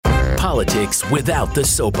politics without the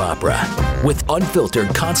soap opera, with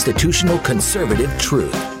unfiltered constitutional conservative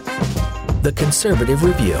truth. The Conservative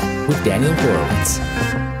Review with Daniel Horowitz.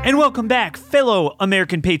 And welcome back, fellow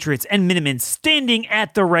American patriots and Minutemen standing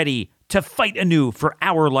at the ready to fight anew for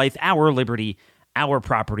our life, our liberty, our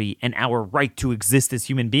property, and our right to exist as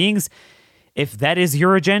human beings. If that is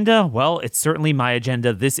your agenda, well, it's certainly my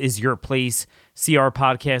agenda. This is your place. CR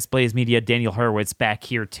Podcast, Blaze Media, Daniel Horowitz back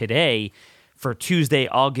here today for Tuesday,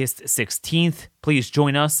 August 16th. Please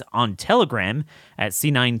join us on Telegram at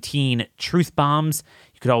C19 Truth Bombs.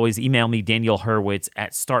 You could always email me,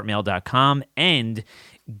 danielhorowitz@startmail.com, and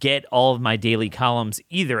get all of my daily columns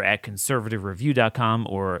either at conservativereview.com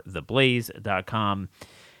or theblaze.com.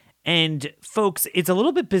 And folks, it's a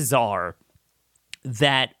little bit bizarre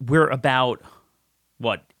that we're about,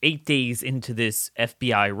 8 days into this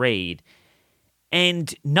FBI raid,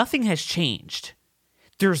 and nothing has changed.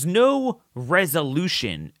 There's no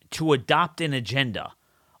resolution to adopt an agenda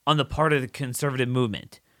on the part of the conservative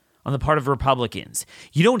movement, on the part of Republicans.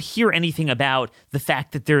 You don't hear anything about the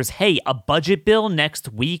fact that there's, a budget bill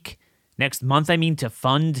next month, to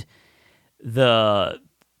fund the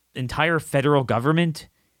entire federal government,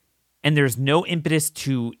 and there's no impetus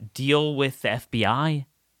to deal with the FBI.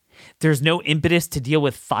 There's no impetus to deal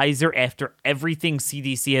with Pfizer after everything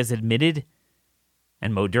CDC has admitted,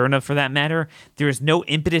 and Moderna for that matter. There's no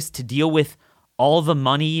impetus to deal with all the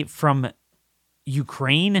money from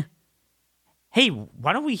Ukraine. Hey,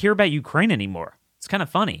 why don't we hear about Ukraine anymore? It's kind of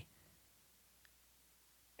funny.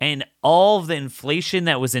 And all of the inflation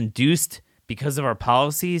that was induced because of our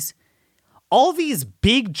policies, all these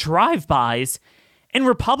big drive-bys, and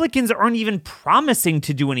Republicans aren't even promising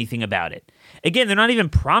to do anything about it. Again, they're not even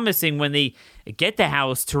promising when they get the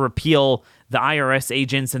House to repeal the IRS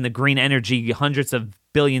agents and the green energy, hundreds of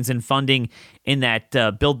billions in funding in that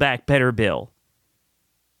Build Back Better bill.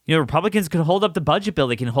 Republicans could hold up the budget bill.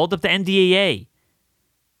 They can hold up the NDAA.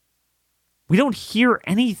 We don't hear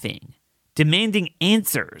anything demanding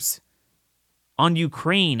answers on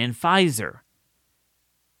Ukraine and Pfizer.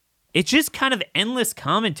 It's just kind of endless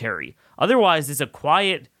commentary. Otherwise, it's a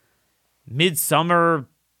quiet midsummer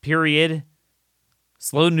period,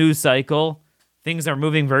 slow news cycle. Things are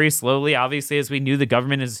moving very slowly. Obviously, as we knew, the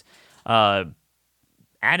government is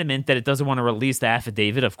adamant that it doesn't want to release the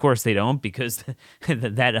affidavit. Of course they don't, because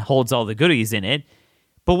that holds all the goodies in it.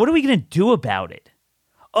 But what are we going to do about it?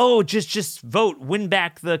 Oh, just vote, win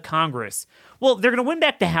back the Congress. Well, they're going to win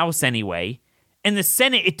back the House anyway. And the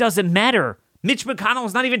Senate, it doesn't matter. Mitch McConnell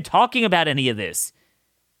is not even talking about any of this.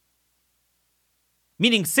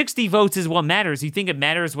 Meaning 60 votes is what matters. You think it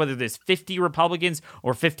matters whether there's 50 Republicans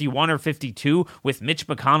or 51 or 52 with Mitch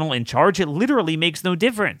McConnell in charge? It literally makes no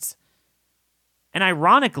difference. And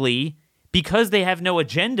ironically, because they have no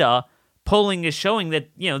agenda, polling is showing that,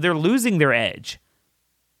 they're losing their edge.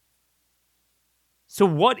 So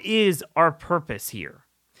what is our purpose here?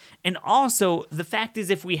 And also, the fact is,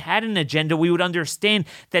 if we had an agenda, we would understand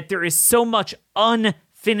that there is so much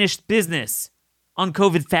unfinished business on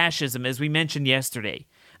COVID fascism, as we mentioned yesterday.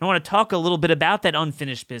 I want to talk a little bit about that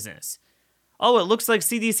unfinished business. Oh, it looks like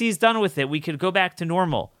CDC's done with it. We could go back to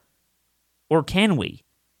normal. Or can we?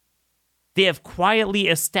 They have quietly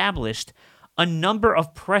established a number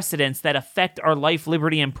of precedents that affect our life,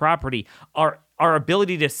 liberty, and property, our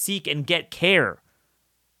ability to seek and get care,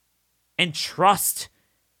 and trust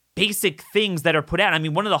basic things that are put out.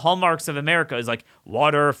 One of the hallmarks of America is like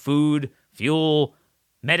water, food, fuel,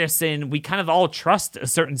 medicine. We kind of all trust a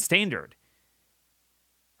certain standard.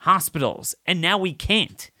 Hospitals. And now we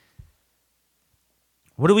can't.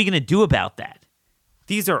 What are we going to do about that?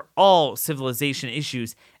 These are all civilization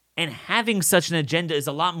issues. And having such an agenda is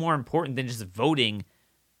a lot more important than just voting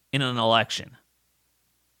in an election.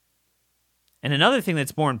 And another thing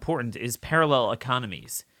that's more important is parallel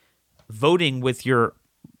economies. Voting with your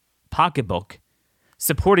pocketbook,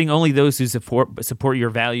 supporting only those who support your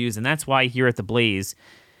values. And that's why here at The Blaze,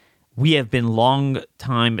 we have been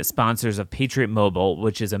long-time sponsors of Patriot Mobile,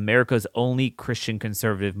 which is America's only Christian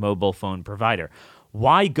conservative mobile phone provider.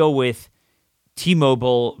 Why go with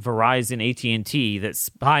T-Mobile, Verizon, AT&T that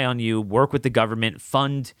spy on you, work with the government,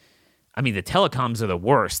 fund? The telecoms are the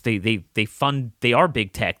worst. They are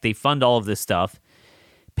big tech. They fund all of this stuff.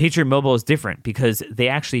 Patriot Mobile is different because they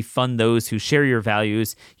actually fund those who share your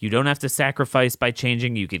values. You don't have to sacrifice by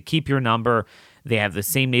changing. You could keep your number. They have the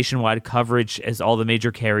same nationwide coverage as all the major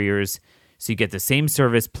carriers. So you get the same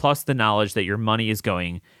service plus the knowledge that your money is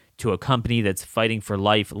going to a company that's fighting for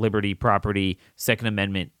life, liberty, property, Second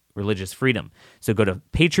Amendment, religious freedom. So go to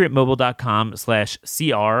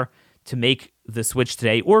patriotmobile.com/CR to make the switch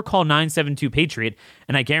today, or call 972-PATRIOT,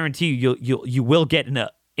 and I guarantee you will get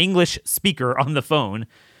English speaker on the phone,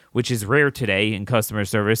 which is rare today in customer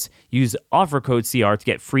service. Use offer code CR to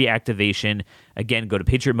get free activation. Again, go to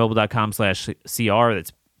patriotmobile.com/CR.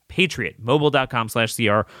 That's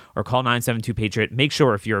patriotmobile.com/CR or call 972-PATRIOT. Make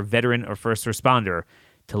sure if you're a veteran or first responder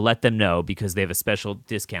to let them know because they have a special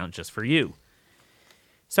discount just for you.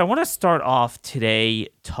 So I want to start off today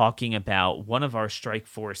talking about one of our strike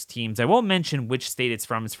force teams. I won't mention which state it's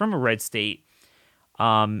from. It's from a red state.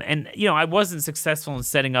 And, I wasn't successful in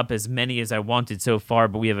setting up as many as I wanted so far,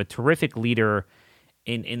 but we have a terrific leader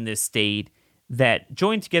in this state that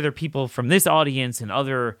joined together people from this audience and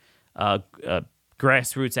other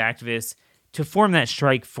grassroots activists to form that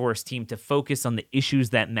strike force team to focus on the issues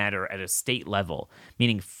that matter at a state level,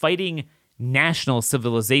 meaning fighting national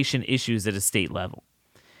civilization issues at a state level.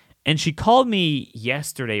 And she called me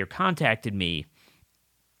yesterday or contacted me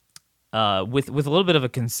with a little bit of a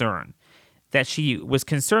concern. That she was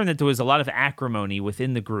concerned that there was a lot of acrimony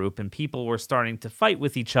within the group and people were starting to fight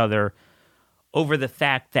with each other over the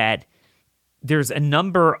fact that there's a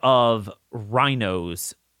number of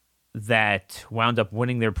rhinos that wound up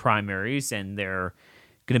winning their primaries and they're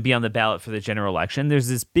going to be on the ballot for the general election. There's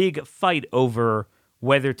this big fight over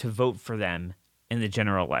whether to vote for them in the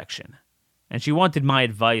general election. And she wanted my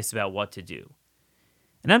advice about what to do.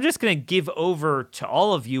 And I'm just going to give over to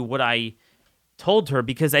all of you what I told her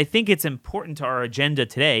because I think it's important to our agenda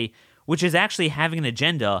today, which is actually having an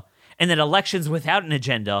agenda, and that elections without an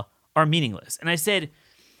agenda are meaningless. And I said,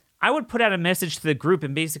 I would put out a message to the group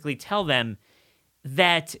and basically tell them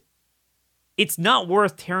that it's not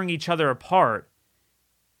worth tearing each other apart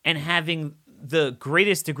and having the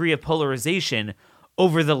greatest degree of polarization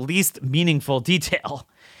over the least meaningful detail.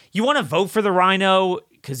 You want to vote for the rhino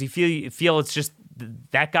because you feel it's just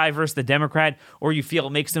that guy versus the Democrat, or you feel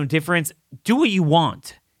it makes no difference, do what you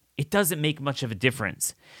want. It doesn't make much of a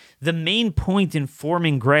difference. The main point in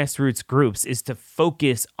forming grassroots groups is to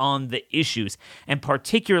focus on the issues, and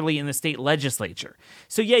particularly in the state legislature.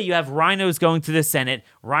 So yeah, you have rhinos going to the Senate,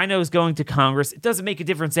 rhinos going to Congress. It doesn't make a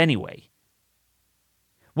difference anyway.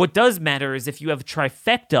 What does matter is if you have a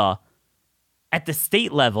trifecta at the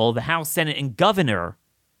state level, the House, Senate, and governor,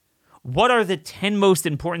 what are the 10 most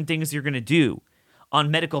important things you're going to do? On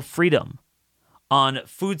medical freedom, on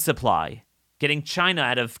food supply, getting China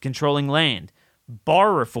out of controlling land.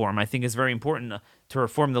 Bar reform, I think, is very important to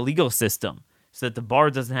reform the legal system so that the bar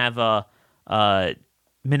doesn't have a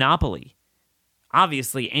monopoly.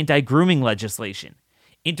 Obviously, anti-grooming legislation,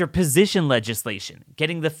 interposition legislation,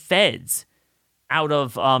 getting the feds out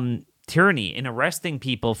of tyranny and arresting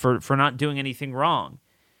people for not doing anything wrong.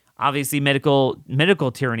 Obviously, medical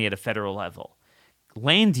tyranny at a federal level.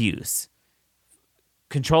 Land use.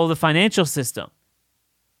 Control the financial system.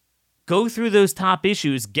 Go through those top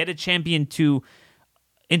issues, get a champion to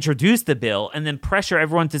introduce the bill, and then pressure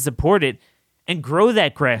everyone to support it and grow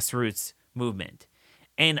that grassroots movement.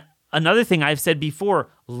 And another thing I've said before,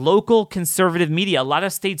 local conservative media, a lot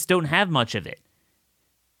of states don't have much of it.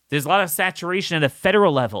 There's a lot of saturation at a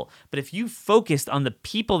federal level, but if you focused on the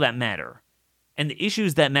people that matter and the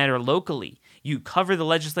issues that matter locally, you cover the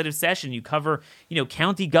legislative session, you cover,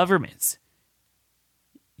 county governments,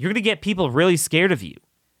 you're going to get people really scared of you.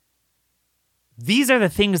 These are the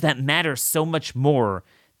things that matter so much more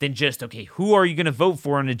than just, okay, who are you going to vote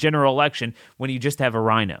for in a general election when you just have a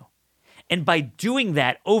rhino? And by doing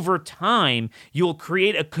that, over time, you'll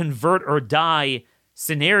create a convert or die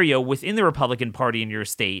scenario within the Republican Party in your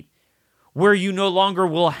state where you no longer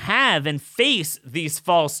will have and face these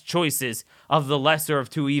false choices of the lesser of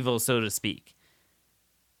two evils, so to speak.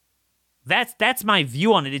 That's my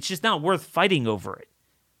view on it. It's just not worth fighting over it.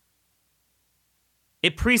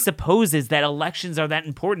 It presupposes that elections are that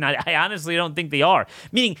important. I honestly don't think they are.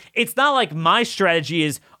 Meaning, it's not like my strategy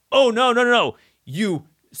is, oh, no. You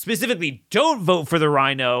specifically don't vote for the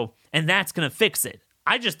rhino, and that's going to fix it.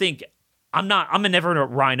 I just think I'm a never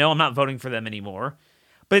rhino. I'm not voting for them anymore.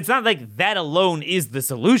 But it's not like that alone is the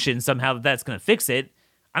solution somehow that's going to fix it.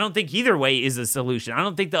 I don't think either way is a solution. I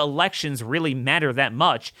don't think the elections really matter that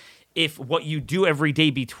much if what you do every day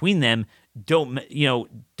between them don't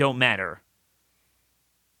matter.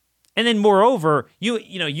 And then moreover,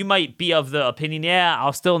 you might be of the opinion, yeah,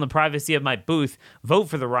 I'll still in the privacy of my booth vote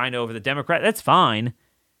for the rhino over the Democrat. That's fine.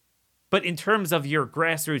 But in terms of your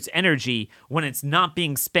grassroots energy, when it's not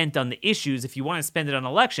being spent on the issues, if you want to spend it on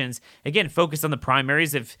elections, again, focus on the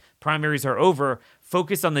primaries. If primaries are over,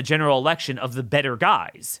 focus on the general election of the better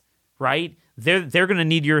guys, right? They're going to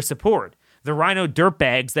need your support. The rhino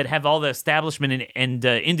dirtbags that have all the establishment and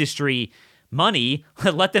industry money,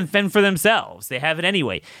 let them fend for themselves. They have it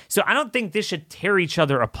anyway. So I don't think this should tear each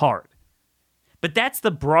other apart. But that's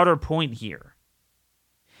the broader point here.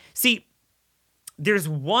 See, there's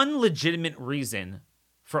one legitimate reason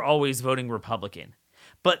for always voting Republican.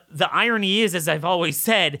 But the irony is, as I've always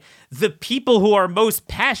said, the people who are most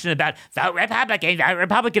passionate about vote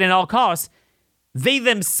Republican at all costs, they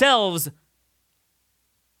themselves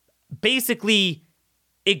basically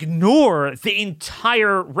ignore the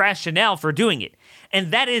entire rationale for doing it.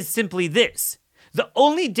 And that is simply this. The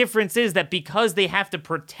only difference is that because they have to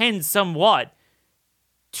pretend somewhat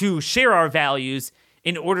to share our values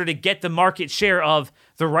in order to get the market share of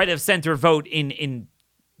the right of center vote in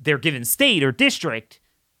their given state or district,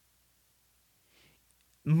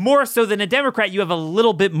 more so than a Democrat, you have a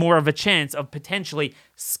little bit more of a chance of potentially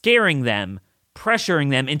scaring them,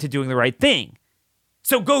 pressuring them into doing the right thing.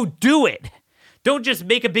 So go do it. Don't just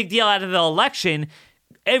make a big deal out of the election.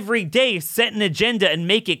 Every day, set an agenda and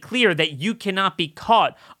make it clear that you cannot be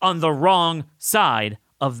caught on the wrong side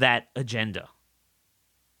of that agenda.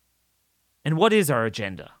 And what is our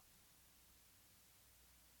agenda?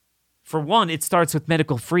 For one, it starts with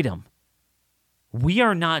medical freedom. We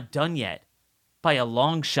are not done yet by a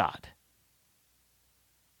long shot.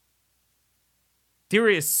 There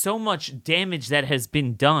is so much damage that has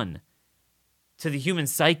been done to the human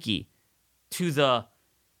psyche, to the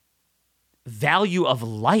value of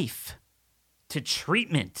life, to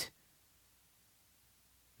treatment,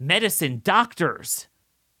 medicine, doctors,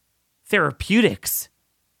 therapeutics,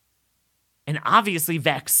 and obviously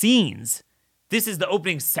vaccines. This is the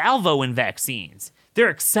opening salvo in vaccines. They're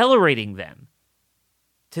accelerating them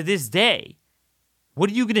to this day. What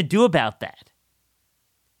are you going to do about that?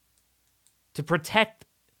 To protect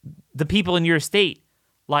the people in your state,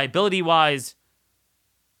 liability-wise,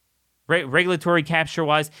 regulatory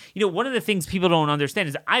capture-wise. You know, one of the things people don't understand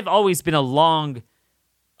is I've always been a long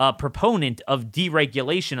proponent of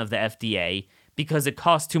deregulation of the FDA because it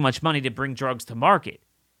costs too much money to bring drugs to market.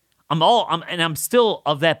 I'm still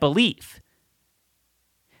of that belief.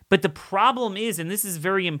 But the problem is, and this is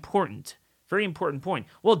very important point.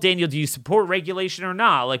 Well, Daniel, do you support regulation or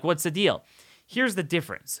not? Like, what's the deal? Here's the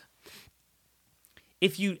difference.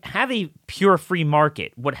 If you have a pure free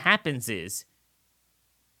market, what happens is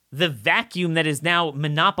the vacuum that is now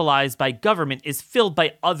monopolized by government is filled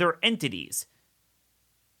by other entities.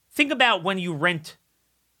 Think about when you rent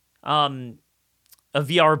a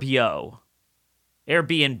VRBO,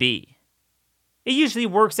 Airbnb. It usually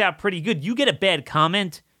works out pretty good. You get a bad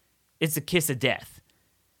comment, it's a kiss of death.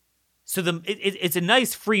 So it's a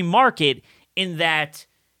nice free market in that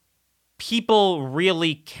people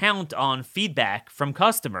really count on feedback from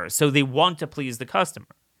customers, so they want to please the customer.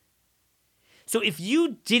 So if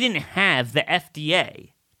you didn't have the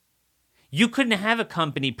FDA, you couldn't have a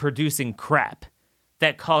company producing crap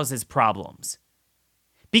that causes problems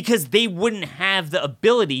because they wouldn't have the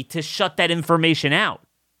ability to shut that information out.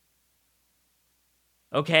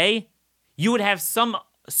 Okay? You would have some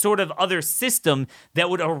sort of other system that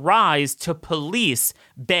would arise to police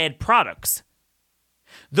bad products.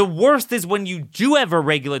 The worst is when you do have a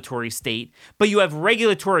regulatory state, but you have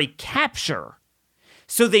regulatory capture.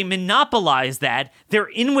 So they monopolize that. They're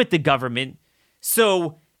in with the government.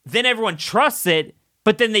 So then everyone trusts it,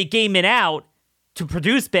 but then they game it out to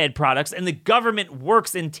produce bad products, and the government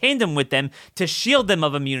works in tandem with them to shield them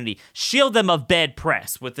of immunity, shield them of bad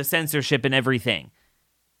press with the censorship and everything.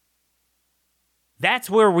 That's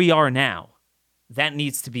where we are now. That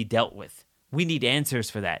needs to be dealt with. We need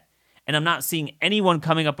answers for that. And I'm not seeing anyone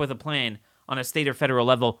coming up with a plan on a state or federal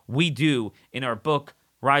level. We do in our book,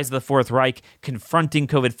 Rise of the Fourth Reich, Confronting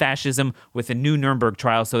COVID Fascism with a New Nuremberg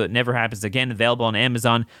Trial so that it never happens again, available on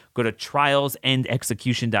Amazon. Go to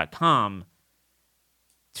trialsandexecution.com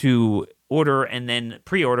to order and then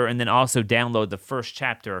pre-order and then also download the first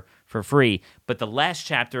chapter for free. But the last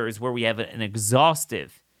chapter is where we have an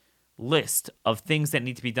exhaustive list of things that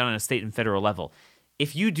need to be done on a state and federal level.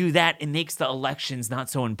 If you do that, it makes the elections not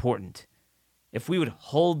so important. If we would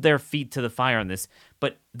hold their feet to the fire on this,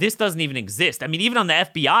 but this doesn't even exist. I mean, even on the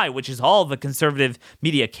FBI, which is all the conservative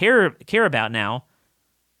media care about now,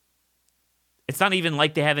 it's not even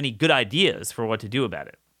like they have any good ideas for what to do about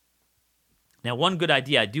it. Now, one good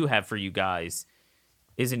idea I do have for you guys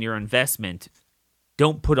is in your investment,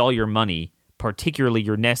 don't put all your money, particularly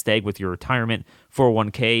your nest egg with your retirement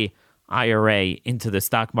 401k IRA, into the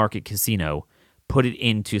stock market casino. Put it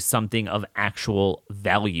into something of actual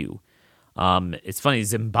value. It's funny,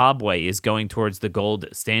 Zimbabwe is going towards the gold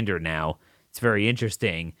standard now. It's very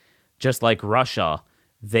interesting. Just like Russia,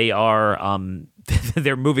 they are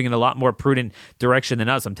they're moving in a lot more prudent direction than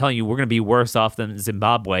us. I'm telling you, we're going to be worse off than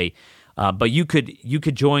Zimbabwe. But you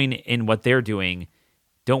could join in what they're doing.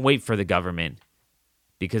 Don't wait for the government,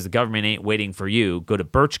 because the government ain't waiting for you. Go to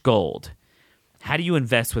Birch Gold. How do you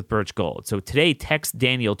invest with Birch Gold? So today, text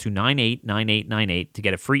Daniel to 989898 to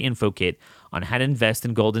get a free info kit on how to invest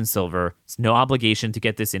in gold and silver. It's no obligation to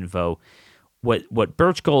get this info. What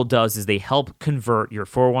Birch Gold does is they help convert your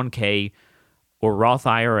 401k or Roth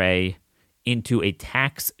IRA into a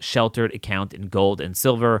tax-sheltered account in gold and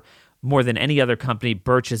silver. More than any other company,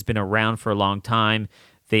 Birch has been around for a long time.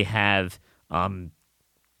 They have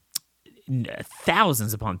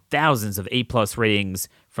thousands upon thousands of A-plus ratings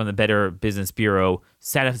from the Better Business Bureau,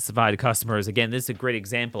 satisfied customers. Again, this is a great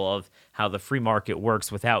example of how the free market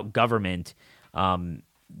works without government.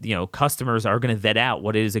 Customers are going to vet out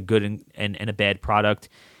what is a good and a bad product.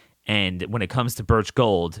 And when it comes to Birch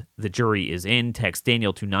Gold, the jury is in. Text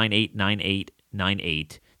Daniel to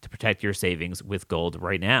 989898 to protect your savings with gold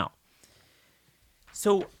right now.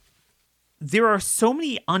 So there are so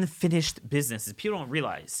many unfinished businesses. People don't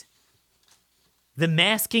realize the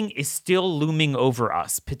masking is still looming over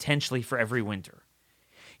us, potentially for every winter.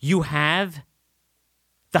 You have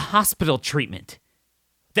the hospital treatment.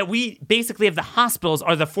 That we basically have the hospitals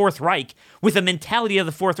are the Fourth Reich with a mentality of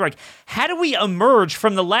the Fourth Reich. How do we emerge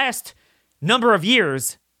from the last number of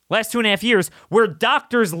years, last 2.5 years, where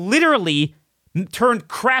doctors literally turned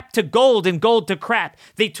crap to gold and gold to crap?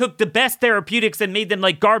 They took the best therapeutics and made them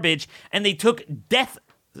like garbage, and they took death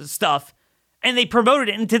stuff and they promoted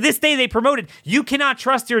it. And to this day, they promoted, you cannot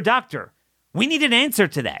trust your doctor. We need an answer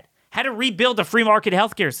to that. How to rebuild a free market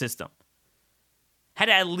healthcare system. How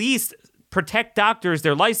to at least protect doctors,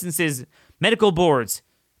 their licenses, medical boards,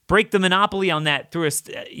 break the monopoly on that through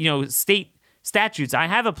state statutes. I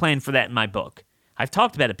have a plan for that in my book. I've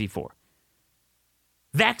talked about it before.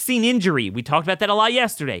 Vaccine injury. We talked about that a lot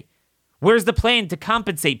yesterday. Where's the plan to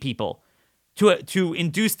compensate people, to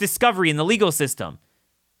induce discovery in the legal system,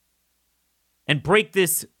 and break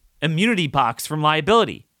this immunity box from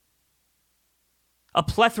liability? A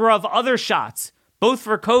plethora of other shots, both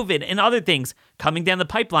for COVID and other things coming down the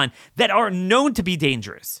pipeline that are known to be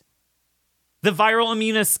dangerous. The viral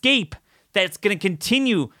immune escape that's going to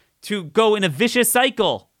continue to go in a vicious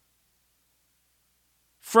cycle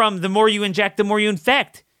from the more you inject, the more you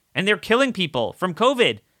infect. And they're killing people from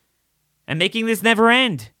COVID and making this never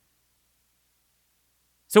end.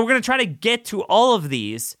 So we're going to try to get to all of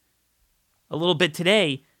these a little bit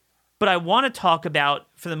today, but I want to talk about,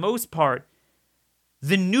 for the most part,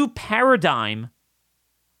 the new paradigm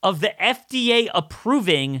of the FDA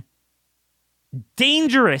approving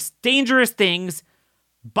dangerous things,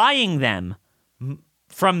 buying them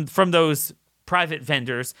from those private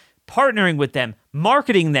vendors, partnering with them,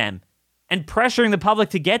 marketing them, and pressuring the public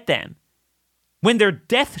to get them when they're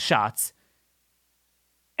death shots.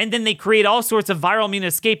 And then they create all sorts of viral immune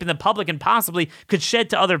escape in the public and possibly could shed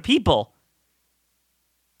to other people.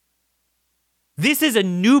 This is a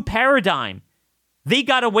new paradigm. They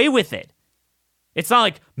got away with it. It's not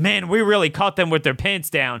like, man, we really caught them with their pants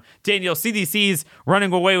down. Daniel, CDC's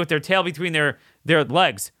running away with their tail between their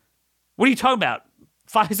legs. What are you talking about?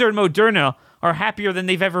 Pfizer and Moderna are happier than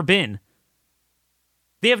they've ever been.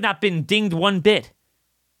 They have not been dinged one bit.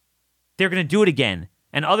 They're going to do it again.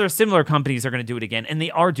 And other similar companies are going to do it again. And they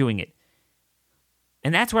are doing it.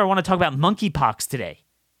 And that's where I want to talk about monkeypox today.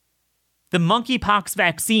 The monkeypox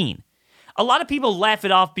vaccine. A lot of people laugh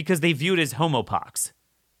it off because they view it as homopox.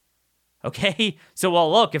 Okay? So, well,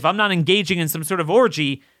 look, if I'm not engaging in some sort of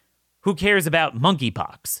orgy, who cares about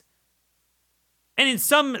monkeypox? And in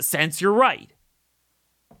some sense, you're right.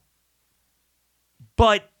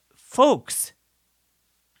 But, folks,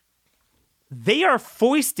 they are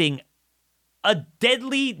foisting a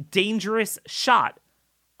deadly, dangerous shot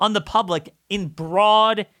on the public in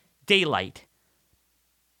broad daylight.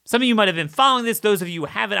 Some of you might have been following this. Those of you who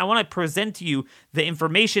haven't, I want to present to you the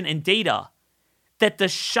information and data that the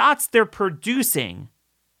shots they're producing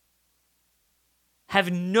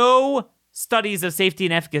have no studies of safety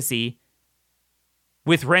and efficacy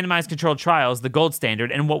with randomized controlled trials, the gold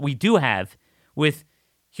standard, and what we do have with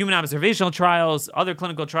human observational trials, other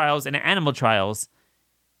clinical trials, and animal trials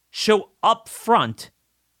show up front,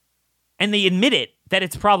 and they admit it, that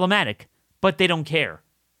it's problematic, but they don't care.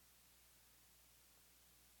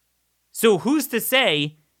 So who's to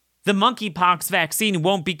say the monkeypox vaccine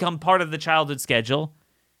won't become part of the childhood schedule?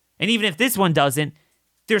 And even if this one doesn't,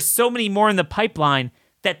 there's so many more in the pipeline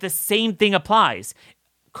that the same thing applies.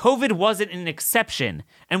 COVID wasn't an exception,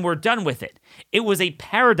 and we're done with it. It was a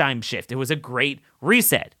paradigm shift. It was a great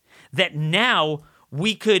reset. That now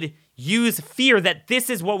we could use fear that this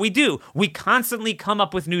is what we do. We constantly come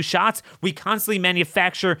up with new shots. We constantly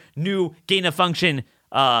manufacture new gain-of-function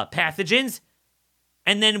pathogens.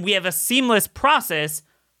 And then we have a seamless process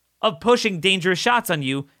of pushing dangerous shots on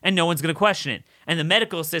you, and no one's going to question it. and the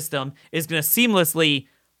medical system is going to seamlessly,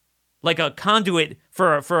 like a conduit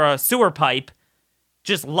for a sewer pipe,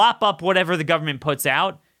 just lop up whatever the government puts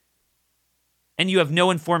out, and you have no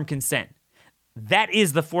informed consent. That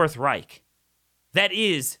is the Fourth Reich. That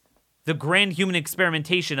is the grand human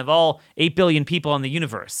experimentation of all 8 billion people in the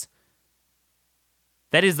universe.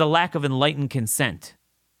 That is the lack of enlightened consent.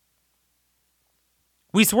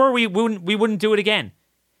 We swore we wouldn't do it again.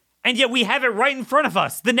 And yet we have it right in front of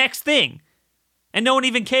us, the next thing. And no one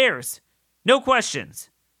even cares. No questions.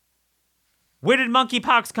 Where did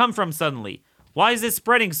monkeypox come from suddenly? Why is it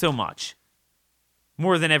spreading so much?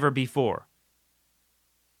 More than ever before.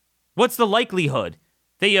 What's the likelihood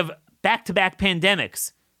that you have back-to-back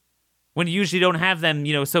pandemics when you usually don't have them,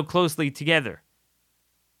 so closely together?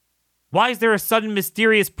 Why is there a sudden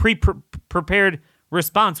mysterious prepared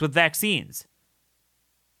response with vaccines?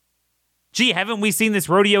 Gee, haven't we seen this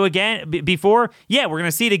rodeo again before? Yeah, we're going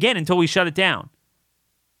to see it again until we shut it down.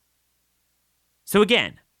 So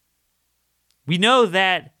again, we know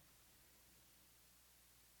that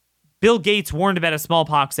Bill Gates warned about a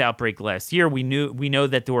smallpox outbreak last year. We know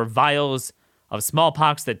that there were vials of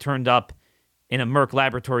smallpox that turned up in a Merck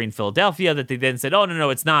laboratory in Philadelphia that they then said, oh, no,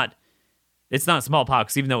 it's not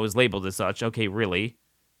smallpox, even though it was labeled as such. Okay, really?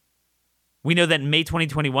 We know that in May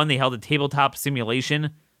 2021, they held a tabletop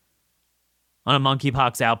simulation on a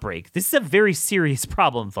monkeypox outbreak. This is a very serious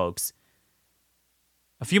problem, folks.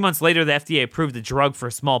 A few months later, the FDA approved a drug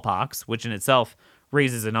for smallpox, which in itself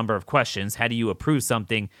raises a number of questions. How do you approve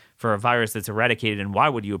something for a virus that's eradicated, and why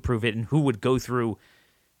would you approve it, and who would go through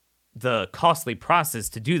the costly process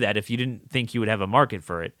to do that if you didn't think you would have a market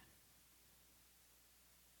for it?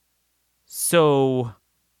 So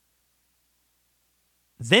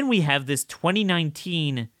then we have this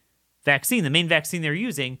 2019 vaccine, the main vaccine they're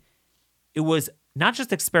using. It was not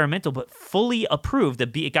just experimental, but fully approved.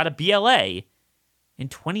 It got a BLA in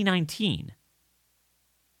 2019.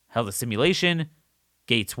 Held a simulation.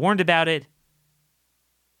 Gates warned about it.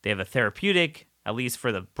 They have a therapeutic, at least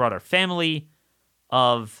for the broader family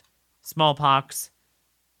of smallpox.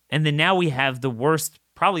 And then now we have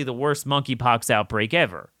probably the worst monkeypox outbreak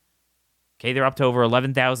ever. Okay, they're up to over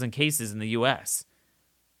 11,000 cases in the U.S.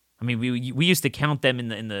 I mean, we used to count them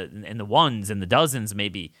in the ones and the dozens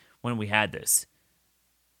maybe when we had this.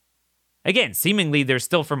 Again, seemingly they're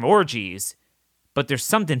still from orgies, but there's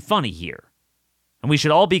something funny here, and we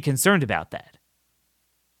should all be concerned about that.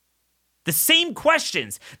 The same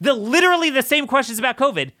questions, literally the same questions about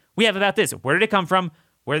COVID we have about this. Where did it come from?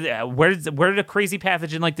 Where did a crazy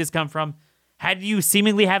pathogen like this come from? How did you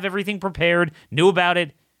seemingly have everything prepared, knew about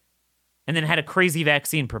it, and then had a crazy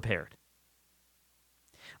vaccine prepared?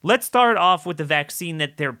 Let's start off with the vaccine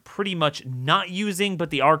that they're pretty much not using, but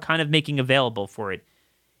they are kind of making available for it.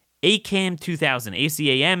 ACAM 2000,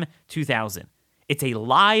 ACAM 2000. It's a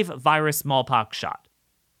live virus smallpox shot.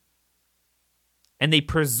 And they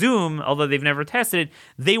presume, although they've never tested it,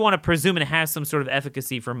 they want to presume it has some sort of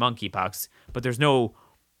efficacy for monkeypox, but there's no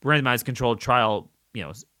randomized controlled trial,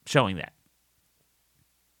 showing that.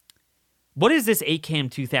 What is this ACAM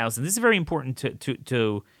 2000? This is very important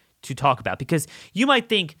to talk about, because you might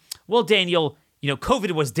think, well, Daniel,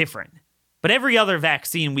 COVID was different, but every other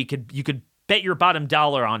vaccine you could bet your bottom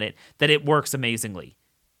dollar on it that it works amazingly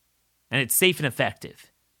and it's safe and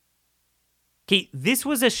effective. Okay, this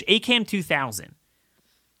was a ACAM 2000.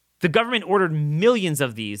 The government ordered millions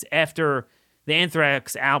of these after the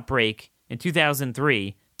anthrax outbreak in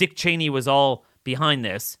 2003. Dick Cheney was all behind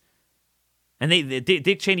this, and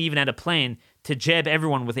Dick Cheney even had a plan to jab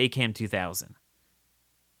everyone with ACAM 2000.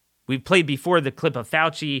 We played before the clip of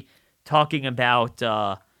Fauci talking about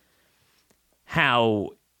how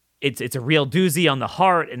it's a real doozy on the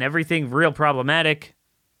heart and everything, real problematic.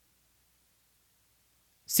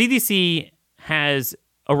 CDC has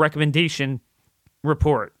a recommendation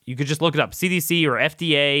report. You could just look it up. CDC or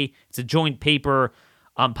FDA. It's a joint paper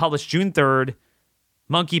published June 3rd.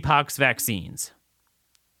 Monkeypox vaccines.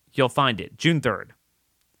 You'll find it. June 3rd.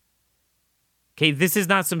 Okay, this is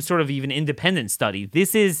not some sort of even independent study.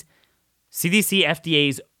 This is CDC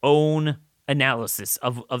FDA's own analysis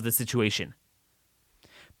of the situation.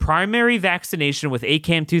 Primary vaccination with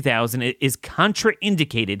ACAM 2000 is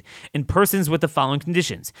contraindicated in persons with the following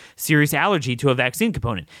conditions: serious allergy to a vaccine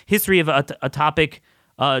component, history of atopic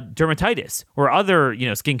dermatitis or other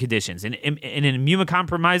skin conditions, an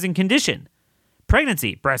immunocompromising condition,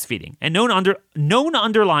 pregnancy, breastfeeding, and known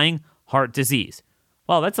underlying heart disease.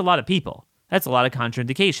 Well, that's a lot of people. That's a lot of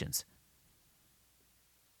contraindications.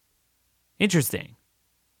 Interesting.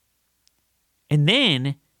 And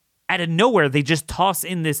then, out of nowhere, they just toss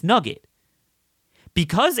in this nugget.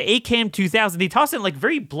 Because ACAM 2000, they toss it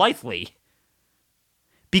very blithely.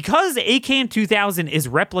 Because ACAM2000 is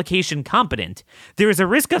replication competent, there is a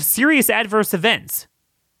risk of serious adverse events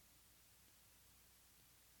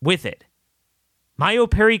with it.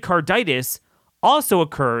 Myopericarditis also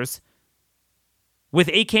occurs with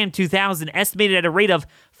ACAM2000, estimated at a rate of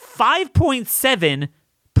 5.7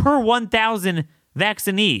 per 1,000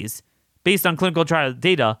 vaccinees based on clinical trial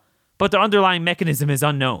data, but the underlying mechanism is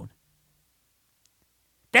unknown.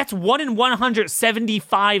 That's 1 in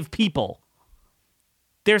 175 people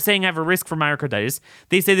they're saying have a risk for myocarditis.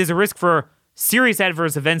 They say there's a risk for serious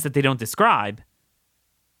adverse events that they don't describe.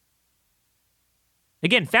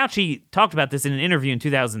 Again, Fauci talked about this in an interview in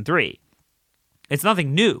 2003. It's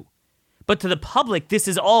nothing new. But to the public, this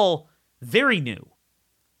is all very new.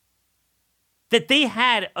 That they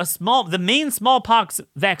had the main smallpox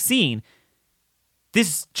vaccine,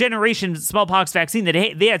 this generation smallpox vaccine that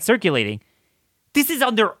they had circulating, this is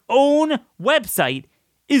on their own website,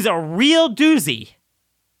 is a real doozy.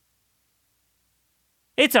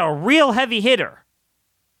 It's a real heavy hitter.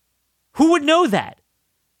 Who would know that?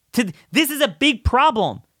 This is a big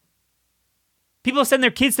problem. People send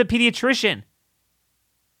their kids to pediatrician.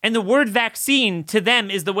 And the word vaccine to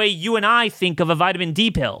them is the way you and I think of a vitamin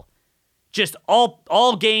D pill. Just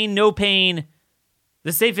all gain, no pain.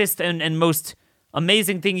 The safest and most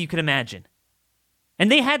amazing thing you could imagine.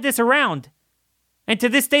 And they had this around. And to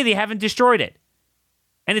this day, they haven't destroyed it.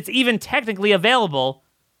 And it's even technically available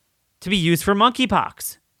to be used for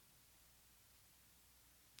monkeypox.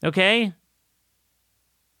 Okay?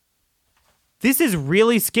 This is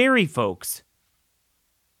really scary, folks.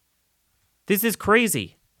 This is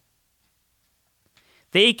crazy.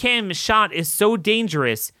 The ACAM shot is so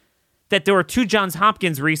dangerous that there were 2 Johns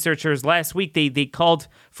Hopkins researchers last week. They called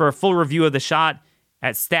for a full review of the shot.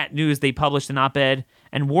 At Stat News, they published an op-ed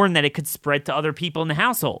and warned that it could spread to other people in the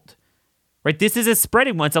household. Right? This is a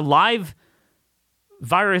spreading one. It's a live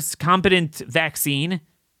virus-competent vaccine.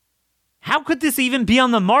 How could this even be on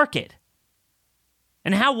the market?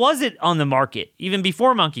 And how was it on the market even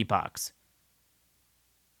before monkeypox?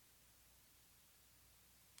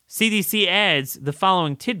 CDC adds the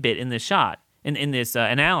following tidbit in this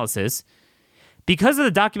analysis. Because of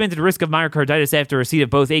the documented risk of myocarditis after receipt of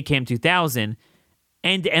both ACAM2000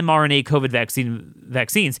 and mRNA COVID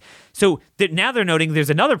vaccines. So now they're noting there's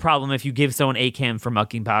another problem if you give someone ACAM for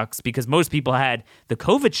monkeypox, because most people had the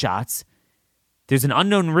COVID shots. There's an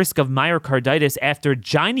unknown risk of myocarditis after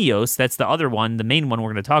Jynneos. That's the other one, the main one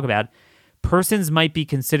we're going to talk about. Persons might be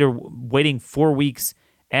considered waiting 4 weeks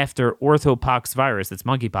after orthopox virus, that's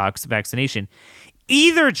monkeypox vaccination,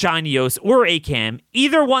 either Jynneos or ACAM,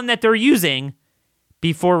 either one that they're using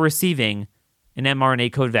before receiving an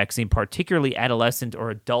mRNA COVID vaccine, particularly adolescent or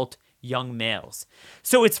adult young males.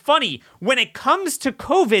 So it's funny, when it comes to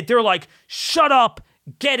COVID, they're like, shut up,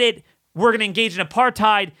 get it, we're going to engage in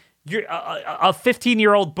apartheid. You're a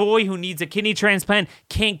 15-year-old boy who needs a kidney transplant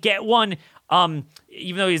can't get one,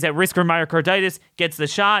 even though he's at risk for myocarditis, gets the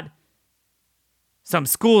shot. Some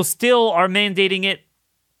schools still are mandating it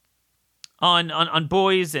on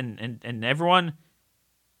boys and everyone.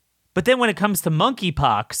 But then when it comes to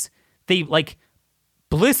monkeypox, they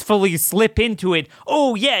blissfully slip into it.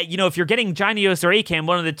 Oh yeah, if you're getting Jynneos or ACAM,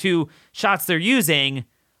 one of the 2 shots they're using,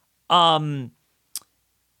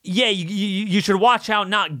 you should watch out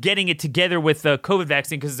not getting it together with the COVID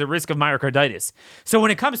vaccine because there's a risk of myocarditis. So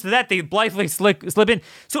when it comes to that, they blithely slip in.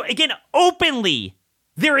 So again, openly,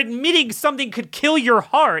 they're admitting something could kill your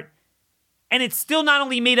heart, and it's still not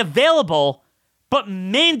only made available, but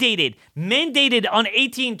mandated on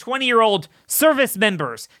 18, 20-year-old service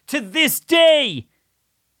members to this day.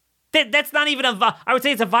 That's not even I would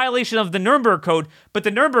say it's a violation of the Nuremberg Code, but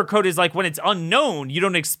the Nuremberg Code is like when it's unknown, you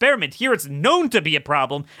don't experiment. Here it's known to be a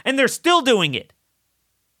problem, and they're still doing it.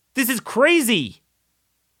 This is crazy.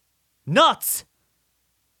 Nuts.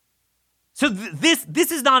 So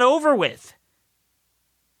this is not over with.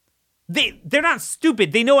 They're not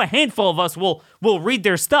stupid. They know a handful of us will read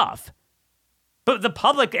their stuff. But the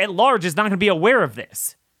public at large is not going to be aware of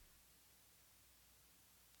this.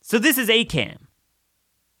 So this is ACAM.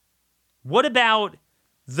 What about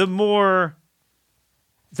the one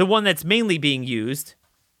that's mainly being used,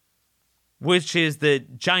 which is the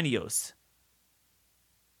Jynneos?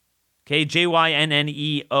 Okay,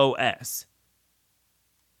 Jynneos.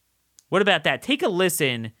 What about that? Take a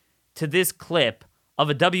listen to this clip of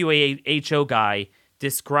a WHO guy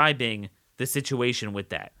describing the situation with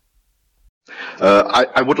that.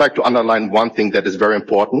 I would like to underline one thing that is very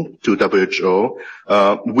important to WHO.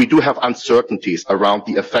 We do have uncertainties around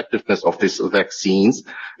the effectiveness of these vaccines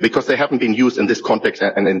because they haven't been used in this context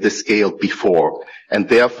and in this scale before. And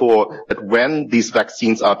therefore, that when these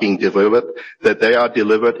vaccines are being delivered, that they are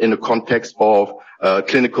delivered in a context of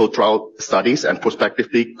clinical trial studies and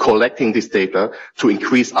prospectively collecting this data to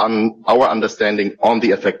increase our understanding on the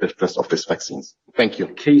effectiveness of these vaccines. Thank you.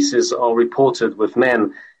 Cases are reported with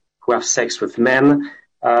men who have sex with men.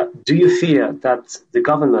 Do you fear that the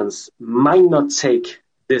governments might not take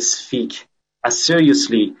this FIC as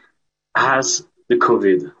seriously as the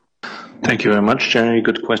COVID? Thank you very much, Jerry.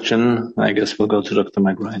 Good question. I guess we'll go to Dr.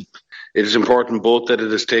 McBride. It is important both that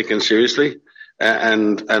it is taken seriously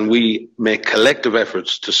and we make collective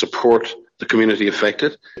efforts to support the community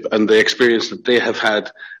affected and the experience that they have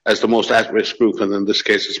had as the most at-risk group, and in this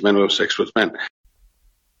case it's men who have sex with men.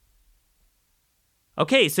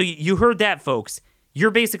 Okay, so you heard that, folks. You're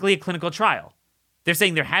basically a clinical trial. They're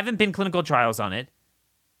saying there haven't been clinical trials on it.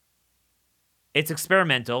 It's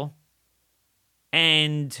experimental.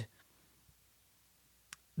 And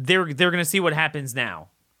they're going to see what happens now.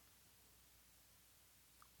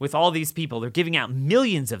 With all these people, they're giving out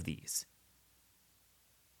millions of these.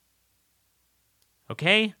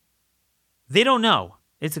 Okay? They don't know.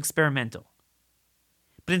 It's experimental.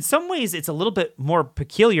 But in some ways, it's a little bit more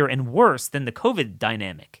peculiar and worse than the COVID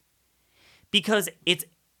dynamic. Because they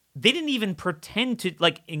didn't even pretend to,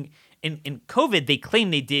 like, in COVID, they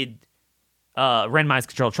claimed they did randomized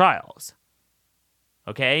controlled trials.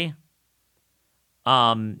 Okay?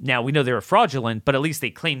 Now, we know they were fraudulent, but at least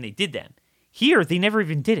they claimed they did them. Here, they never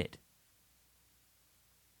even did it.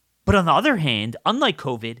 But on the other hand, unlike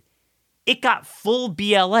COVID, it got full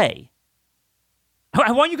BLA.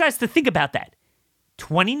 I want you guys to think about that.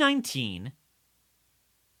 2019,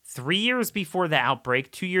 3 years before the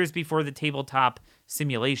outbreak, 2 years before the tabletop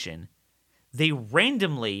simulation, they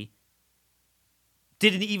randomly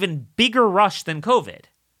did an even bigger rush than COVID.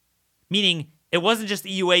 Meaning, it wasn't just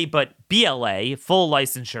EUA, but BLA, full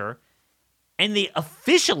licensure, and they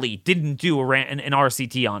officially didn't do an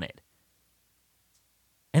RCT on it.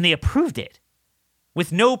 And they approved it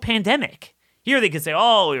with no pandemic. Here they could say,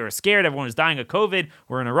 oh, we were scared, everyone was dying of COVID,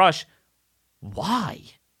 we're in a rush. Why?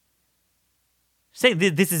 Say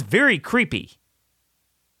this is very creepy.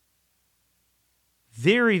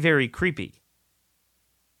 Very, very creepy.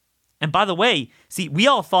 And by the way, see, we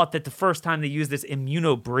all thought that the first time they used this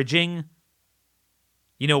immunobridging,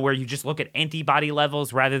 where you just look at antibody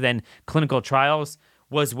levels rather than clinical trials,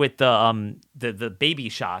 was with the baby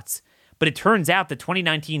shots. But it turns out the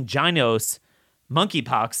 2019 Gynos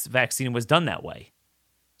monkeypox vaccine was done that way.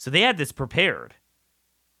 So they had this prepared.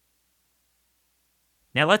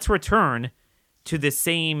 Now let's return to the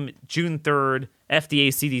same June 3rd FDA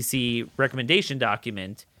CDC recommendation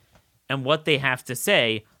document and what they have to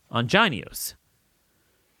say on Gynos.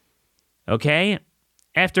 Okay?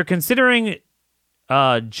 After considering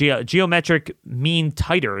geometric mean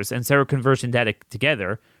titers and seroconversion data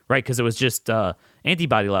together, right, because it was just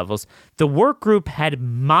antibody levels, the work group had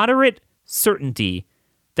moderate certainty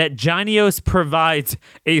that Gynos provides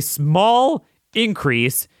a small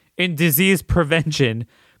increase in disease prevention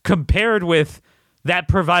compared with that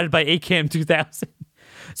provided by ACAM 2000.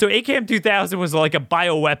 So ACAM 2000 was like a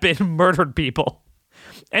bioweapon, murdered people.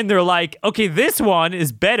 And they're like, okay, this one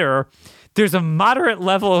is better. There's a moderate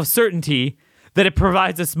level of certainty that it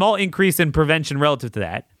provides a small increase in prevention relative to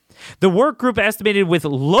that. The work group estimated with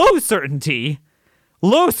low certainty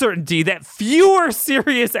that fewer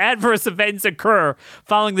serious adverse events occur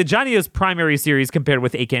following the Gynos primary series compared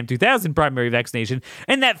with ACAM 2000 primary vaccination,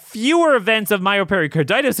 and that fewer events of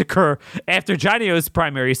myopericarditis occur after Gynos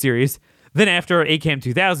primary series than after ACAM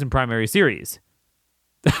 2000 primary series.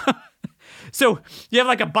 So you have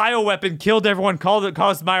like a bioweapon, killed everyone,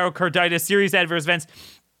 caused myocarditis, serious adverse events.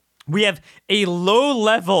 We have a low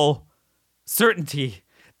level certainty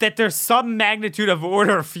that there's some magnitude of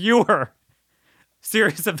order fewer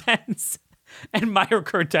serious events and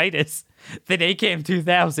myocarditis than ACAM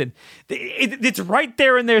 2000. It's right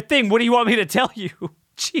there in their thing. What do you want me to tell you?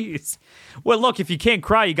 Jeez. Well, look, if you can't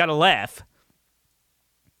cry, you got to laugh.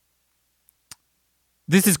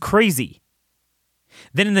 This is crazy.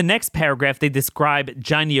 Then in the next paragraph, they describe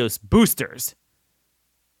Gynos boosters.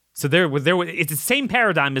 So it's the same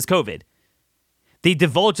paradigm as COVID. They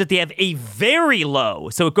divulge that they have a very low,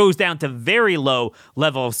 so it goes down to very low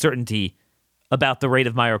level of certainty about the rate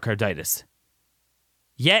of myocarditis.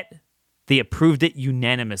 Yet, they approved it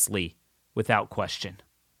unanimously without question.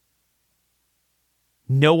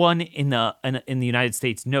 No one in the United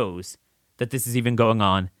States knows that this is even going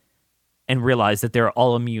on, and realize that they're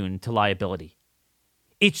all immune to liability.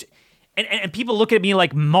 And people look at me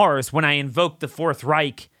like Mars when I invoke the Fourth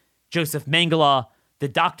Reich, Joseph Mengele, the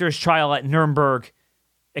doctor's trial at Nuremberg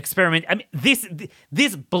experiment. I mean,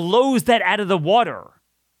 this blows that out of the water,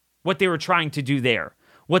 what they were trying to do there,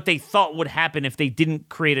 what they thought would happen if they didn't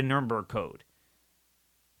create a Nuremberg Code.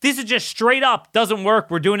 This is just straight up, doesn't work,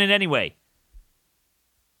 we're doing it anyway.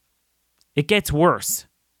 It gets worse.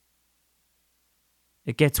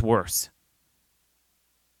 It gets worse.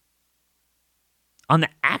 On the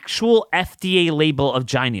actual FDA label of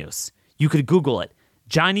Jynneos, you could Google it.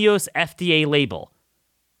 Jynneos FDA label.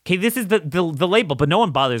 Okay, this is the label, but no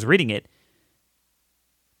one bothers reading it.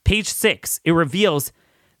 Page 6, it reveals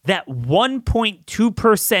that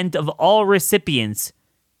 1.2% of all recipients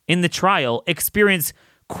in the trial experienced,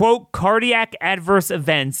 quote, cardiac adverse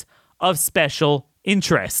events of special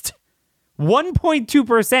interest.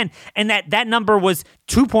 1.2%. And that number was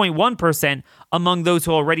 2.1% among those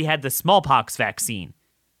who already had the smallpox vaccine.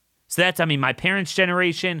 So that's, my parents'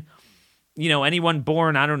 generation, anyone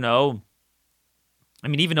born, I don't know,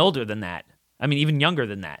 even older than that. Even younger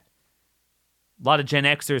than that. A lot of Gen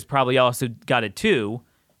Xers probably also got it too.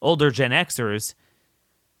 Older Gen Xers,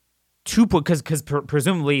 because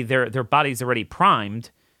presumably their body's already primed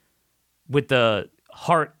with the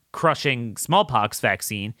heart-crushing smallpox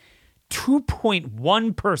vaccine.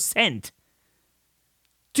 2.1%.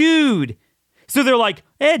 Dude. So they're like,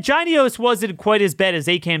 Jynneos wasn't quite as bad as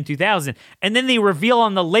ACAM 2000. And then they reveal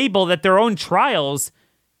on the label that their own trials,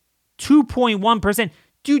 2.1%.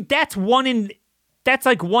 Dude, that's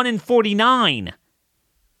like 1 in 49.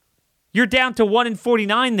 You're down to 1 in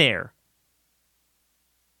 49 there.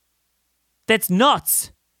 That's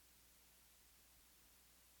nuts.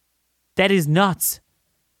 That is nuts.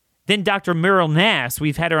 Then Dr. Meryl Nass,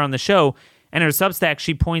 we've had her on the show, and her Substack,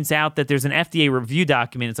 she points out that there's an FDA review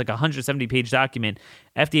document. It's like a 170-page document,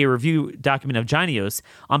 FDA review document of Jynneos.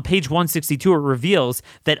 On page 162, it reveals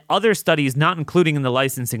that other studies, not including in the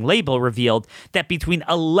licensing label, revealed that between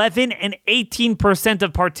 11 and 18%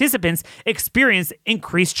 of participants experienced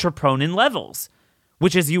increased troponin levels,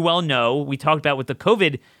 which, as you well know, we talked about with the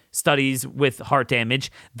COVID studies with heart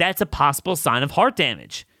damage, that's a possible sign of heart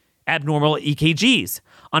damage. Abnormal EKGs.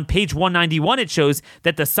 On page 191, it shows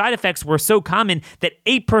that the side effects were so common that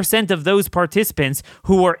 8% of those participants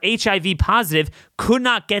who were HIV positive could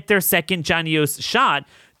not get their second Jynneos shot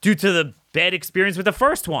due to the bad experience with the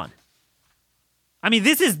first one.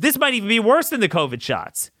 This might even be worse than the COVID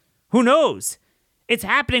shots. Who knows? It's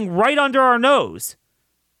happening right under our nose.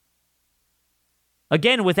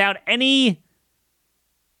 Again, without any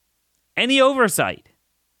oversight.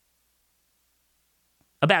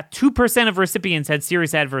 About 2% of recipients had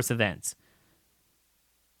serious adverse events.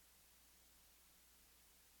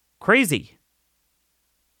 Crazy.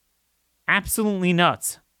 Absolutely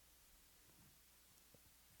nuts.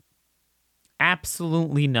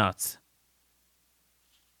 Absolutely nuts.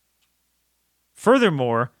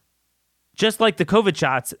 Furthermore, just like the COVID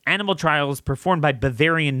shots, animal trials performed by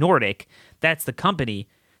Bavarian Nordic, that's the company,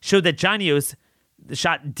 showed that Jynneos, the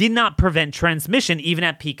shot, did not prevent transmission even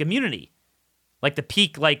at peak immunity. Like the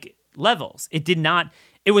peak levels. It did not.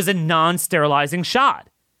 It was a non-sterilizing shot.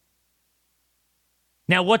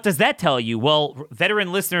 Now, what does that tell you? Well,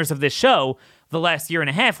 veteran listeners of this show the last year and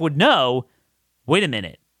a half would know, wait a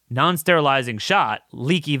minute, non-sterilizing shot,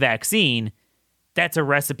 leaky vaccine, that's a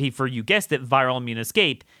recipe for, you guessed it, viral immune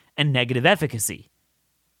escape and negative efficacy.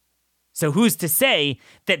 So who's to say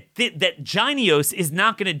that that Jynneos is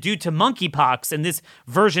not going to do to monkeypox and this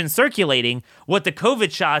version circulating what the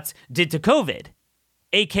COVID shots did to COVID?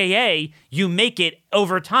 AKA, you make it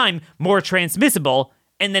over time more transmissible,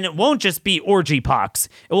 and then it won't just be orgy pox.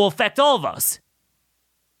 It will affect all of us.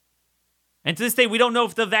 And to this day, we don't know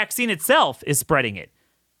if the vaccine itself is spreading it.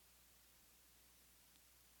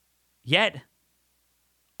 Yet,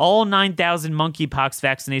 all 9,000 monkeypox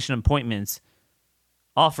vaccination appointments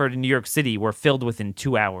offered in New York City were filled within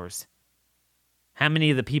 2 hours. How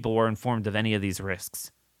many of the people were informed of any of these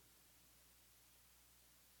risks?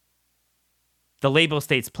 The label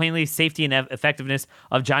states plainly, safety and effectiveness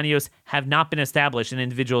of Jynneos have not been established in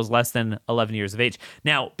individuals less than 11 years of age.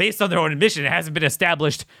 Now, based on their own admission, it hasn't been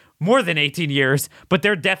established more than 18 years, but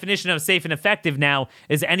their definition of safe and effective now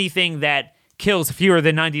is anything that kills fewer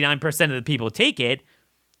than 99% of the people who take it.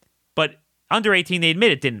 But under 18, they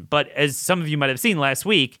admit it didn't. But as some of you might have seen last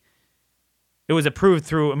week, it was approved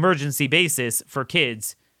through emergency basis for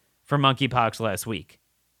kids for monkeypox last week.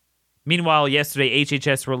 Meanwhile, yesterday,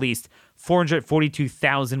 HHS released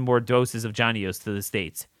 442,000 more doses of Jynneos to the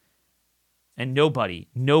states. And nobody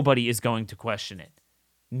is going to question it.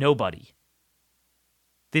 Nobody.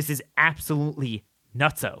 This is absolutely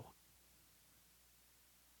nutso.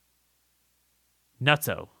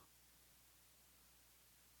 Nutso.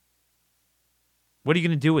 What are you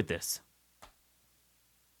going to do with this?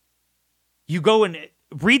 You go and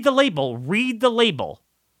read the label. Read the label.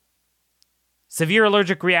 Severe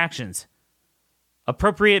allergic reactions.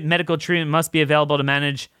 Appropriate medical treatment must be available to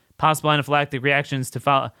manage possible anaphylactic reactions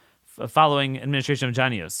to following administration of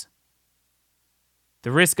JYNNEOS.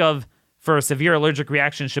 The risk for a severe allergic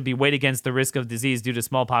reaction should be weighed against the risk of disease due to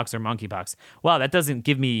smallpox or monkeypox. Wow, that doesn't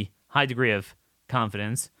give me high degree of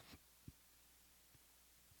confidence.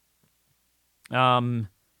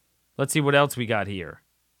 Let's see what else we got here.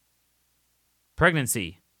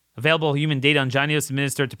 Pregnancy. Available human data on JYNNEOS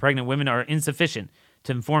administered to pregnant women are insufficient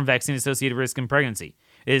to inform vaccine-associated risk in pregnancy.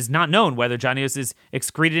 It is not known whether JYNNEOS is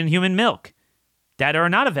excreted in human milk. Data are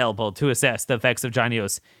not available to assess the effects of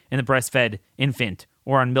JYNNEOS in the breastfed infant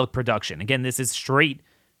or on milk production. Again, this is straight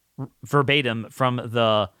verbatim from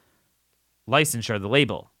the licensure, the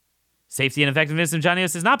label. Safety and effectiveness of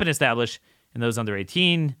JYNNEOS has not been established in those under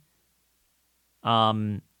 18.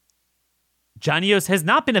 JYNNEOS has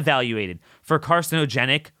not been evaluated for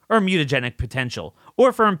carcinogenic or mutagenic potential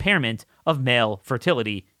or for impairment of male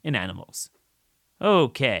fertility in animals.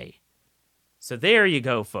 Okay. So there you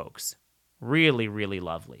go, folks. Really, really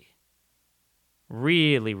lovely.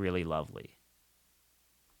 Really, really lovely.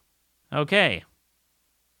 Okay.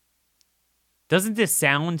 Doesn't this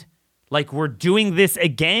sound like we're doing this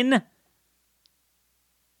again?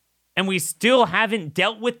 And we still haven't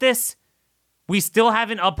dealt with this? We still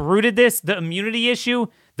haven't uprooted this? The immunity issue?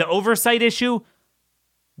 The oversight issue?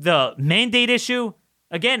 The mandate issue?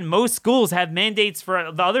 Again, most schools have mandates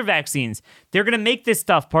for the other vaccines. They're going to make this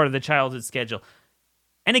stuff part of the childhood schedule.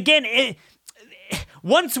 And again,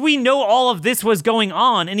 once we know all of this was going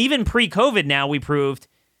on, and even pre-COVID now we proved,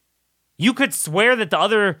 you could swear that the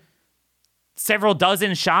other several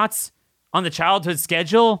dozen shots on the childhood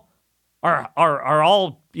schedule are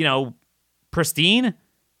all, pristine.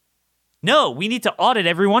 No, we need to audit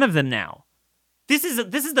every one of them now. This is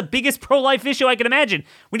the biggest pro-life issue I can imagine.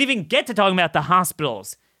 We didn't even get to talking about the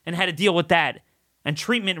hospitals and how to deal with that, and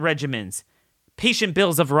treatment regimens, patient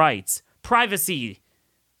bills of rights, privacy,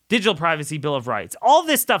 digital privacy bill of rights. All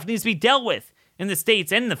this stuff needs to be dealt with in the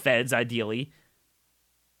states and the feds, ideally.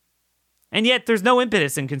 And yet there's no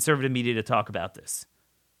impetus in conservative media to talk about this.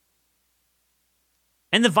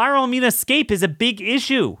 And the viral immune escape is a big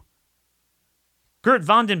issue. Gert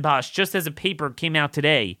van den Bosch, just as a paper came out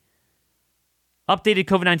today, updated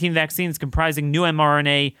COVID-19 vaccines comprising new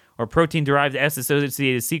mRNA or protein-derived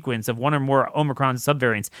S-associated sequence of one or more Omicron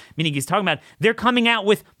subvariants, meaning he's talking about they're coming out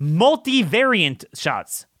with multi-variant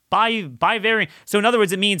shots, bi-variant. So in other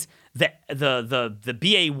words, it means the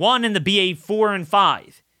BA1 and the BA4 and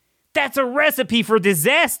 5. That's a recipe for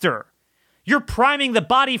disaster. You're priming the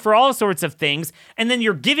body for all sorts of things, and then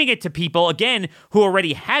you're giving it to people, again, who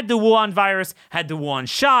already had the Wuhan virus, had the Wuhan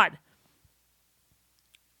shot.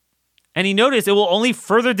 And he noticed it will only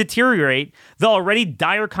further deteriorate the already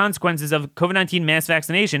dire consequences of COVID-19 mass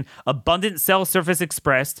vaccination. Abundant cell surface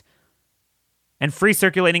expressed and free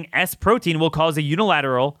circulating S protein will cause a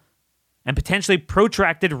unilateral and potentially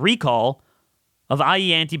protracted recall of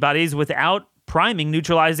IE antibodies without priming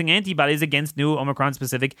neutralizing antibodies against new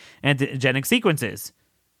Omicron-specific antigenic sequences.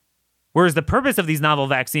 Whereas the purpose of these novel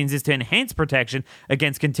vaccines is to enhance protection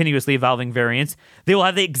against continuously evolving variants, they will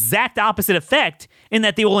have the exact opposite effect in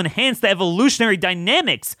that they will enhance the evolutionary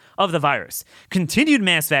dynamics of the virus. Continued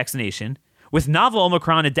mass vaccination with novel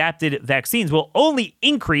Omicron-adapted vaccines will only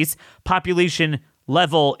increase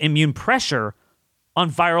population-level immune pressure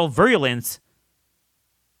on viral virulence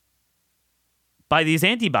by these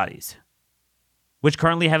antibodies, which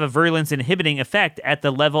currently have a virulence-inhibiting effect at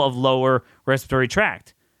the level of lower respiratory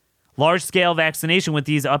tract. Large-scale vaccination with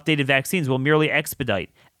these updated vaccines will merely expedite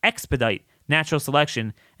natural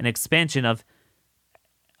selection and expansion of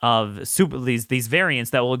these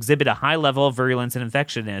variants that will exhibit a high level of virulence and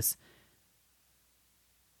infectiousness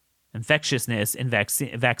in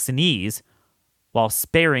vaccinees while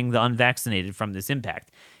sparing the unvaccinated from this impact.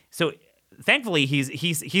 So thankfully,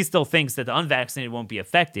 he still thinks that the unvaccinated won't be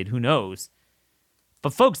affected. Who knows?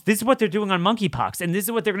 But folks, this is what they're doing on monkeypox, and this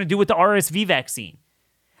is what they're going to do with the RSV vaccine.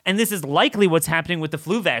 And this is likely what's happening with the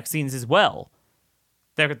flu vaccines as well.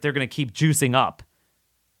 They're going to keep juicing up.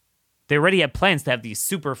 They already have plans to have these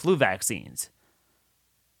super flu vaccines.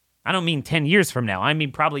 I don't mean 10 years from now. I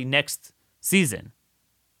mean probably next season.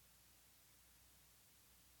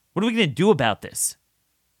 What are we going to do about this?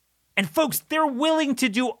 And folks, they're willing to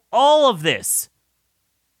do all of this.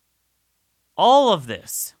 All of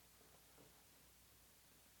this.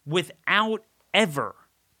 Without ever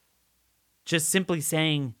just simply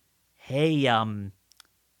saying, hey,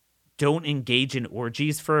 don't engage in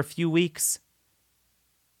orgies for a few weeks.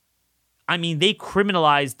 I mean, they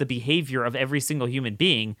criminalized the behavior of every single human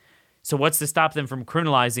being. So what's to stop them from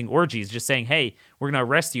criminalizing orgies? Just saying, hey, we're going to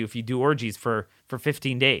arrest you if you do orgies for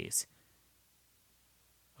 15 days.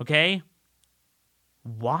 Okay?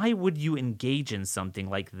 Why would you engage in something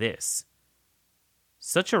like this?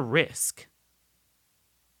 Such a risk.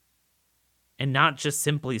 And not just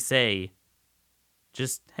simply say,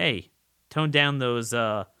 just, hey, tone down those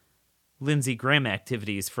Lindsey Graham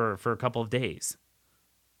activities for a couple of days.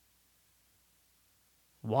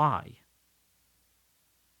 Why?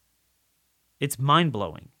 It's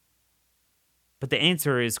mind-blowing. But the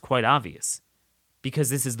answer is quite obvious.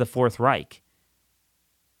 Because this is the Fourth Reich.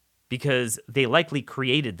 Because they likely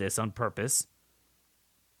created this on purpose.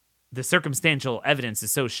 The circumstantial evidence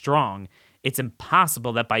is so strong, it's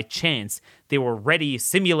impossible that by chance they were ready,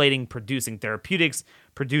 simulating, producing therapeutics,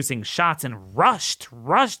 producing shots, and rushed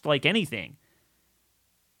like anything.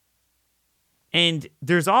 And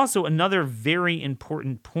there's also another very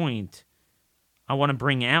important point I want to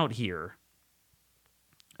bring out here.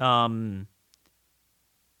 And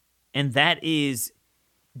that is,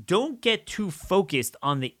 don't get too focused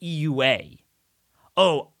on the EUA.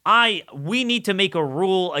 We need to make a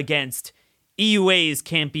rule against EUAs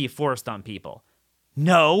can't be forced on people.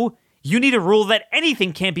 No, you need a rule that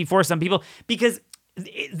anything can't be forced on people, because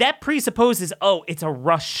that presupposes, it's a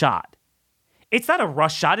rush shot. It's not a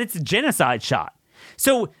rush shot, it's a genocide shot.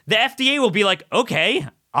 So the FDA will be like, okay,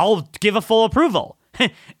 I'll give a full approval.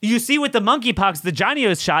 You see with the monkeypox, the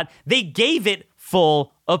Janios shot, they gave it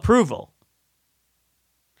full approval.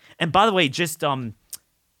 And by the way, just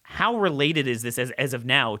how related is this as of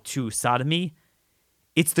now to sodomy?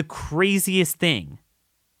 It's the craziest thing.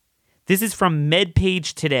 This is from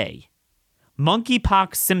MedPage Today.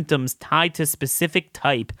 Monkeypox symptoms tied to specific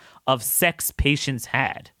type of sex patients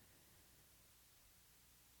had.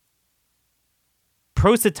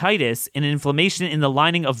 Prostatitis, an inflammation in the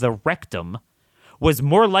lining of the rectum, was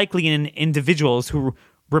more likely in individuals who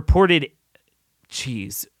reported,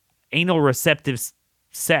 anal receptive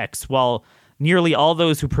sex, while nearly all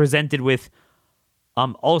those who presented with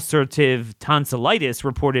ulcerative tonsillitis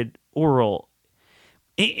reported oral.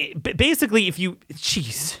 Basically, if you...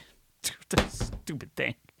 stupid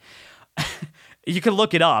thing. You can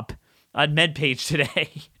look it up on MedPage Today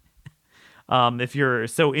if you're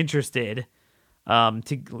so interested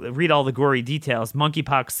to read all the gory details.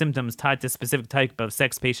 Monkeypox symptoms tied to specific type of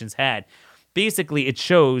sex patients had. Basically, it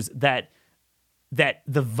shows that the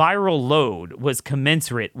viral load was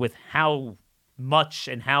commensurate with how much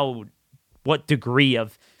and what degree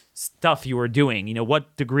of stuff you were doing,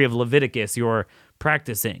 what degree of Leviticus you're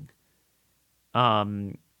practicing.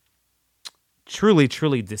 Truly,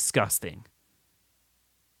 truly disgusting.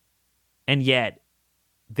 And yet,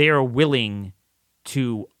 they are willing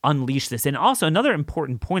to unleash this. And also, another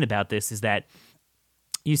important point about this is that,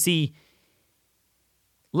 you see,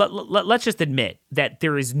 let's just admit that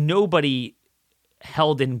there is nobody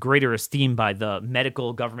held in greater esteem by the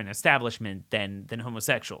medical government establishment than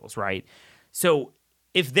homosexuals, right? So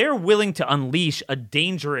if they're willing to unleash a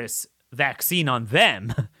dangerous vaccine on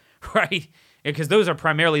them, right? Because those are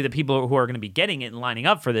primarily the people who are going to be getting it and lining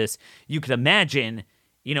up for this, you could imagine,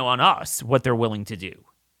 on us, what they're willing to do.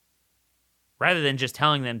 Rather than just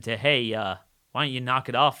telling them to, hey, why don't you knock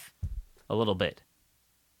it off a little bit?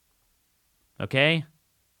 Okay?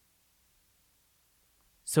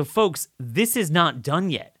 So, folks, this is not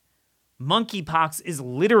done yet. Monkeypox is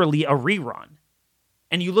literally a rerun.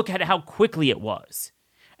 And you look at how quickly it was.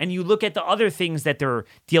 And you look at the other things that they're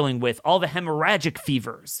dealing with, all the hemorrhagic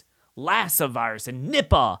fevers, Lassa virus and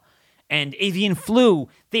Nipah and avian flu.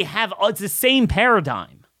 It's the same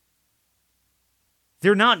paradigm.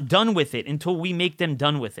 They're not done with it until we make them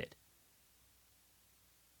done with it.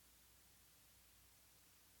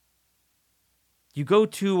 You go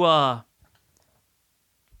to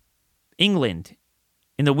England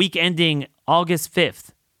in the week ending August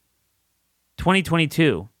 5th,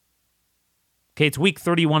 2022. Okay, it's week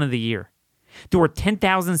 31 of the year. There were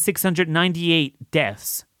 10,698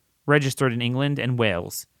 deaths registered in England and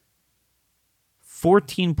Wales.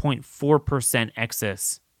 14.4%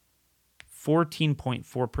 excess.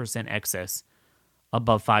 14.4% excess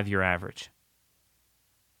above 5-year average.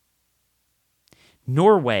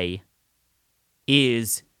 Norway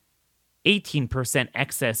is 18%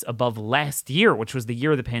 excess above last year, which was the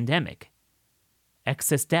year of the pandemic.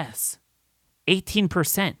 Excess deaths.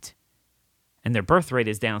 18%. And their birth rate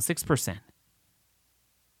is down 6%.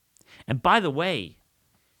 And by the way,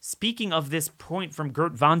 speaking of this point from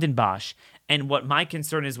Gert van den Bosch And what my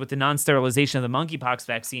concern is with the non-sterilization of the monkeypox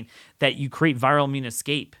vaccine, that you create viral immune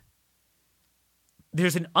escape.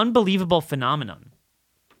 There's an unbelievable phenomenon.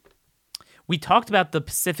 We talked about the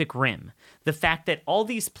Pacific Rim, the fact that all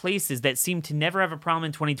these places that seemed to never have a problem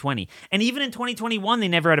in 2020, and even in 2021, they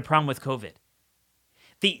never had a problem with COVID.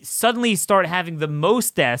 They suddenly start having the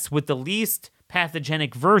most deaths with the least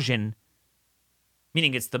pathogenic version,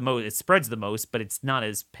 meaning it's the most, it spreads the most, but it's not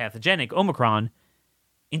as pathogenic, Omicron,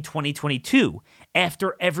 in 2022,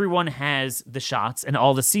 after everyone has the shots and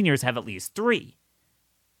all the seniors have at least 3.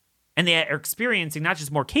 And they are experiencing not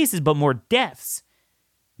just more cases, but more deaths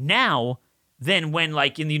now than when,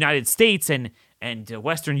 like, in the United States and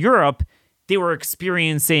Western Europe, they were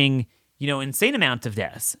experiencing, insane amounts of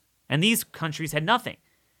deaths. And these countries had nothing.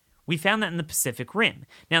 We found that in the Pacific Rim.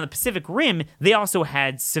 Now, in the Pacific Rim, they also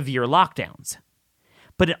had severe lockdowns.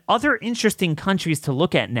 But other interesting countries to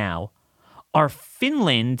look at now are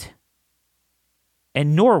Finland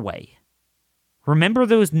and Norway. Remember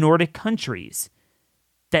those Nordic countries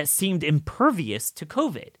that seemed impervious to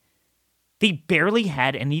COVID? They barely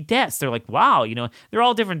had any deaths. They're like, wow, there are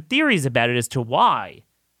all different theories about it as to why.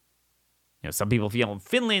 Some people feel in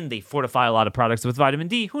Finland, they fortify a lot of products with vitamin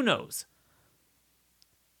D. Who knows?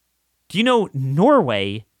 Do you know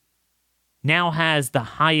Norway now has the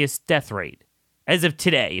highest death rate? As of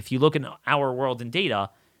today, if you look in Our World in data,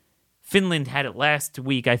 Finland had it last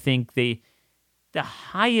week, I think, the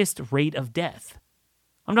highest rate of death.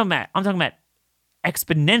 I'm talking about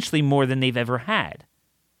exponentially more than they've ever had.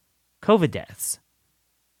 COVID deaths.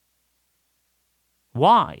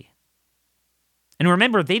 Why? And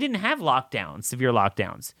remember, they didn't have lockdowns, severe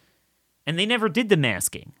lockdowns, and they never did the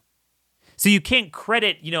masking. So you can't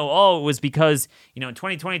credit, it was because, in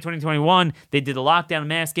 2020, 2021, they did the lockdown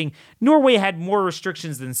masking. Norway had more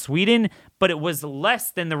restrictions than Sweden, but it was less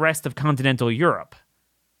than the rest of continental Europe.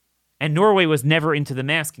 And Norway was never into the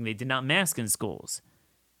masking. They did not mask in schools.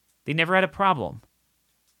 They never had a problem.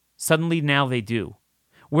 Suddenly now they do.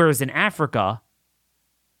 Whereas in Africa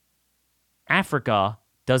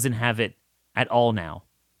doesn't have it at all now.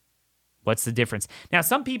 What's the difference? Now,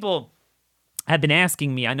 some people have been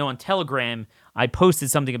asking me, I know on Telegram, I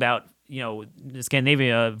posted something about,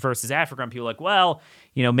 Scandinavia versus Africa, and people are like, well,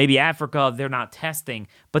 maybe Africa, they're not testing.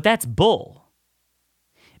 But that's bull.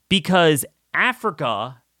 Because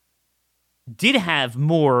Africa did have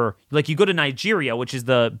more, like you go to Nigeria, which is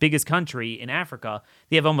the biggest country in Africa,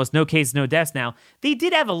 they have almost no cases, no deaths now. They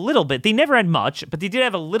did have a little bit. They never had much, but they did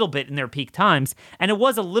have a little bit in their peak times, and it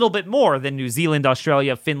was a little bit more than New Zealand,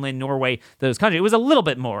 Australia, Finland, Norway, those countries. It was a little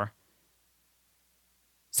bit more.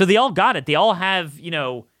 So they all got it. They all have,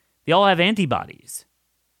 they all have antibodies.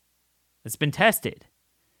 It's been tested.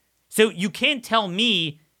 So you can't tell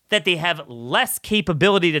me that they have less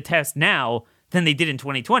capability to test now than they did in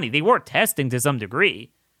 2020. They were testing to some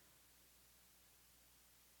degree.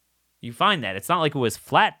 You find that. It's not like it was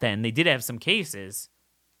flat then. They did have some cases.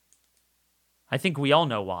 I think we all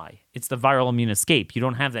know why. It's the viral immune escape. You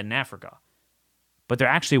don't have that in Africa. But they're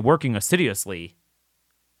actually working assiduously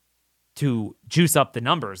to juice up the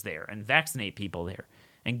numbers there and vaccinate people there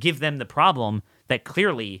and give them the problem that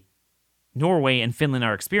clearly Norway and Finland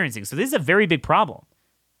are experiencing. So this is a very big problem.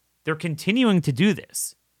 They're continuing to do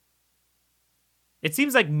this. It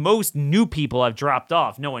seems like most new people have dropped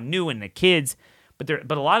off. No one new, and the kids, but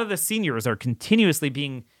a lot of the seniors are continuously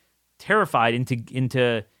being terrified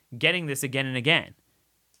into getting this again and again.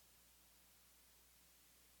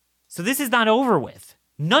 So this is not over with.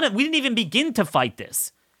 We didn't even begin to fight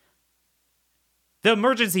this. The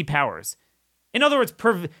emergency powers. In other words,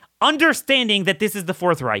 understanding that this is the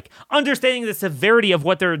Fourth Reich, understanding the severity of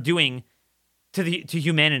what they're doing to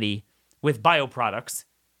humanity with bioproducts,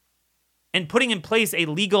 and putting in place a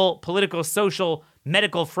legal, political, social,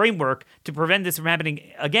 medical framework to prevent this from happening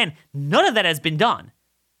again. None of that has been done.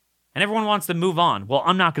 And everyone wants to move on. Well,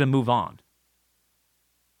 I'm not going to move on.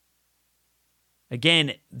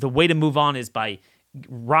 Again, the way to move on is by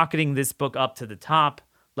rocketing this book up to the top.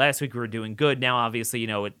 Last week we were doing good. Now, obviously,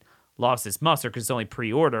 it lost its muster because it's only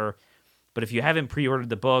pre-order. But if you haven't pre-ordered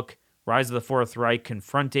the book, Rise of the Fourth Reich,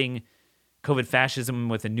 Confronting COVID Fascism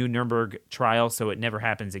with a New Nuremberg Trial so it never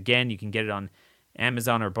happens again, you can get it on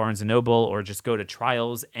Amazon or Barnes & Noble, or just go to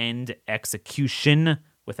Trials and Execution,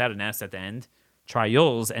 without an S at the end,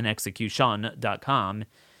 trialsandexecution.com,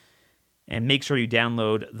 and make sure you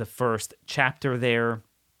download the first chapter there.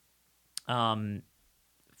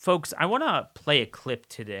 Folks, I want to play a clip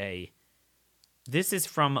today. This is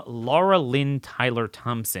from Laura Lynn Tyler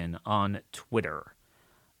Thompson on Twitter.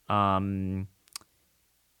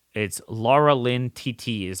 It's Laura Lynn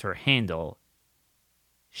TT is her handle.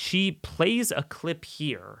 She plays a clip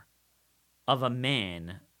here of a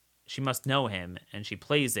man. She must know him, and she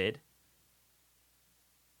plays it,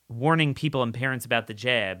 warning people and parents about the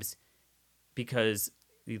jabs because,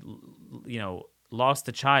 lost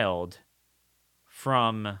a child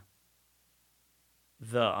from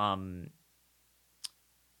the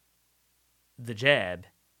jab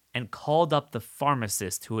and called up the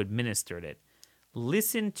pharmacist who administered it.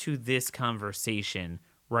 Listen to this conversation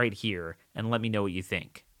right here and let me know what you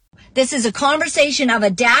think. This is a conversation of a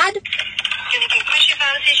dad. Yeah,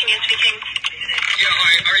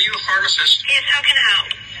 hi. Are you a pharmacist? Yes, how can I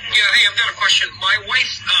help? Yeah, hey, I've got a question. My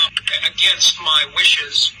wife, against my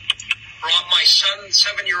wishes, brought my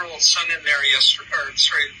 7-year-old son in there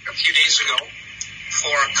a few days ago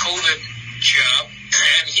for a COVID jab,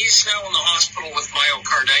 and he's now in the hospital with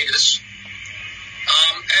myocarditis.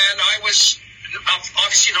 And I was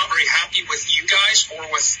obviously not very happy with you guys or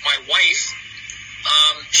with my wife.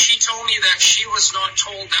 She told me that she was not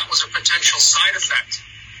told that was a potential side effect.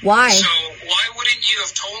 Why? So why wouldn't you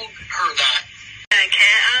have told her that?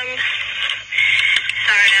 Okay,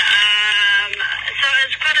 sorry, so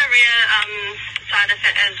it's got a real, side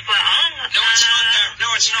effect as well. No, it's not that. No,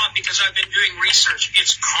 it's not, because I've been doing research.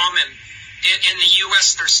 It's common. In the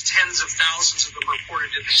U.S., there's tens of thousands of them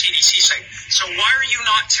reported at the CDC site. So why are you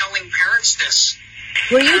not telling parents this?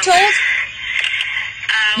 Were you told?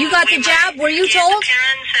 You got the jab? Were you told? The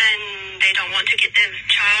parents, and they don't want to get their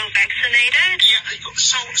child vaccinated. Yeah,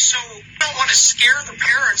 so you don't want to scare the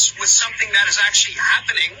parents with something that is actually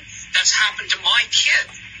happening that's happened to my kid.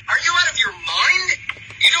 Are you out of your mind?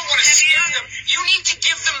 You don't want to scare them. You need to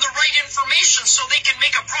give them the right information so they can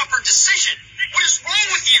make a proper decision. What is wrong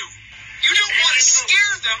with you? You don't want to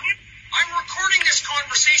scare them. I'm recording this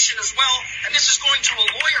conversation as well, and this is going to a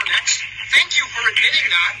lawyer next. Thank you for admitting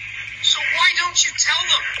that. So why don't you tell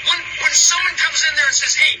them? When someone comes in there and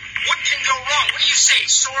says, hey, what can go wrong? What do you say?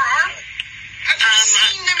 Sore arm? Have you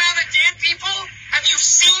seen the amount of dead people? Have you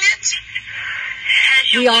seen it? Has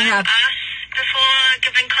your We all wife have. asked before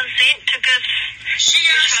giving consent to give? She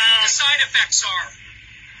asked what the side effects are.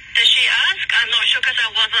 Did she ask? I'm not sure because I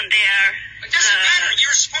wasn't there. It doesn't matter.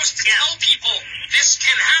 You're supposed to tell people this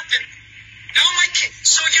can happen. Now my kid.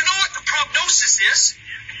 So you know what the prognosis is?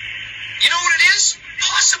 You know what it is?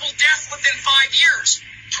 Possible death within 5 years.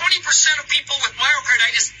 20% of people with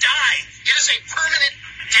myocarditis die. It is a permanent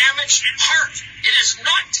damaged heart. It is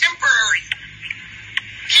not temporary.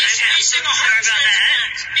 He's facing a heart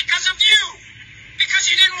transplant because of you. Because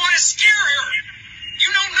you didn't want to scare her. You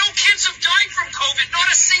know, no kids have died from COVID. Not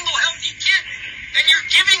a single healthy kid. And you're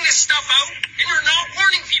giving this stuff out, and you're not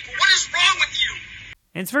warning people. What is wrong with you?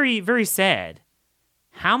 And it's very, very sad.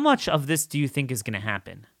 How much of this do you think is going to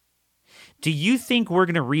happen? Do you think we're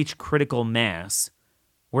going to reach critical mass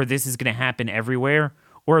where this is going to happen everywhere?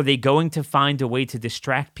 Or are they going to find a way to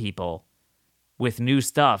distract people with new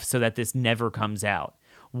stuff so that this never comes out?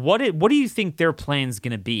 What do you think their plan's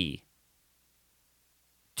going to be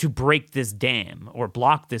to break this dam or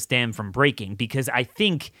block this dam from breaking? Because I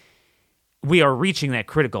think we are reaching that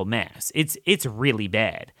critical mass. It's really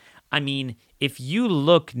bad. I mean, if you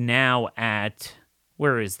look now at,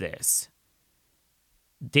 where is this?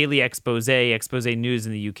 Daily Expose News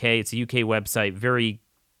in the UK. It's a UK website, very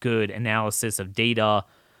good analysis of data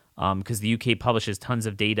because the UK publishes tons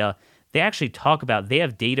of data. They actually talk about, they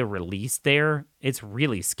have data released there. It's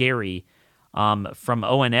really scary. From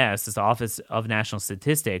ONS, this Office of National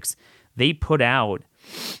Statistics, they put out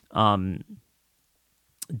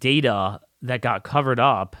data that got covered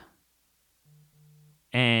up.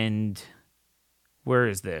 And where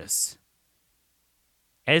is this?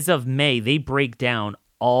 As of May, they break down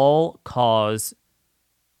all-cause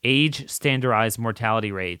age-standardized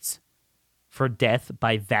mortality rates for death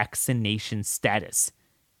by vaccination status.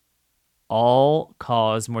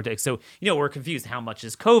 All-cause mortality. So, we're confused. How much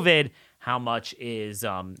is COVID? How much is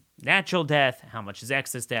natural death? How much is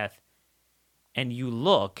excess death? And you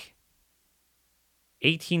look,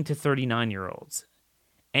 18 to 39-year-olds.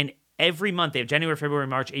 And every month, they have January, February,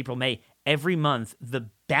 March, April, May. Every month, the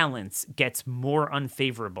balance gets more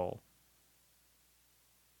unfavorable.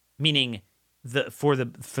 Meaning, for the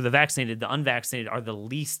vaccinated, the unvaccinated are the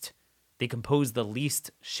least. They compose the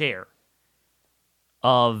least share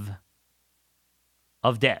of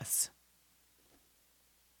deaths.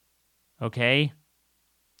 Okay?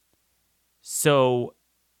 So,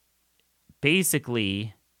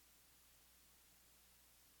 basically,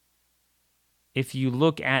 if you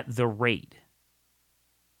look at the rate,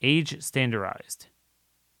 age standardized,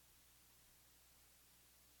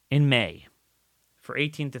 in May, for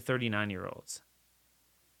 18 to 39-year-olds,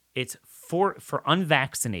 it's for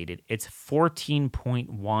unvaccinated, it's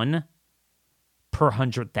 14.1 per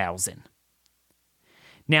 100,000.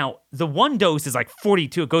 Now, the one dose is like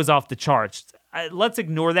 42. It goes off the charts. Let's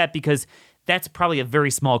ignore that because that's probably a very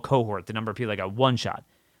small cohort, the number of people that got one shot.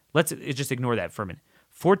 Let's just ignore that for a minute.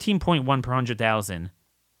 14.1 per 100,000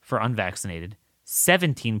 for unvaccinated,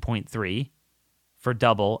 17.3 for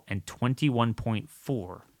double, and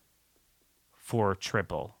 21.4 for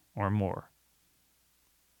triple or more.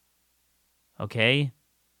 Okay?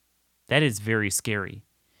 That is very scary.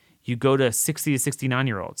 You go to 60 to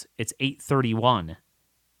 69-year-olds, it's 831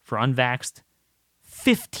 for unvaxxed,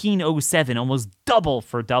 1507, almost double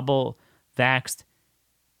for double vaxxed,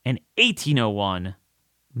 and 1801,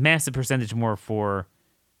 massive percentage more for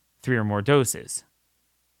 3 or more doses.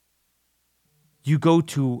 You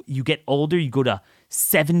get older, you go to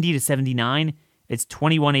 70 to 79, it's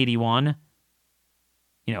 2181.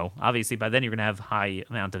 You know, obviously by then you're going to have high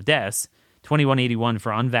amount of deaths. 2181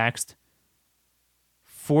 for unvaxxed,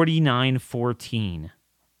 4914,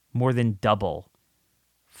 more than double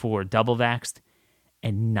for double vaxxed,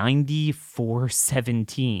 and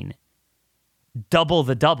 9417, double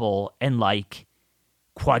the double and like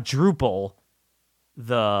quadruple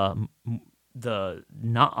the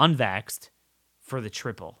not unvaxxed for the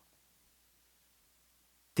triple.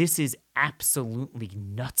 This is absolutely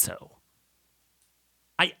nutso.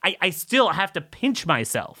 I still have to pinch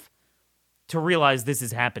myself to realize this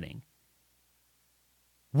is happening.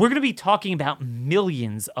 We're going to be talking about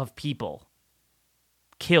millions of people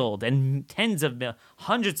killed and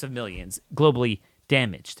hundreds of millions globally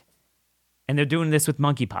damaged. And they're doing this with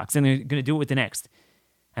monkeypox, and they're going to do it with the next.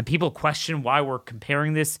 And people question why we're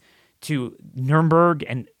comparing this to Nuremberg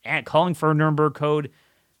and calling for a Nuremberg code,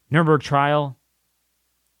 Nuremberg trial.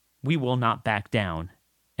 We will not back down,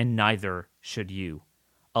 and neither should you.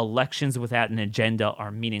 Elections without an agenda are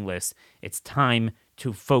meaningless. It's time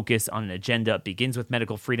to focus on an agenda. It begins with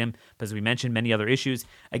medical freedom, but as we mentioned, many other issues.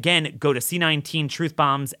 Again, go to C19 Truth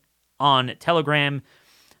Bombs on Telegram.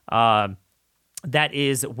 That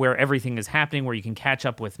is where everything is happening, where you can catch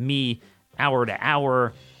up with me hour to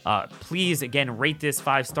hour. Please, again, rate this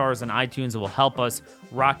 5 stars on iTunes. It will help us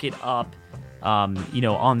rocket up,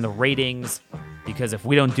 on the ratings, because if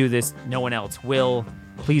we don't do this, no one else will.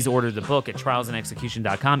 Please order the book at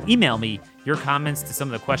trialsandexecution.com. Email me your comments to some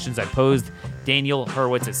of the questions I posed. Daniel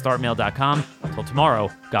Hurwitz at startmail.com. Until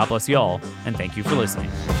tomorrow, God bless you all, and thank you for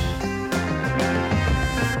listening.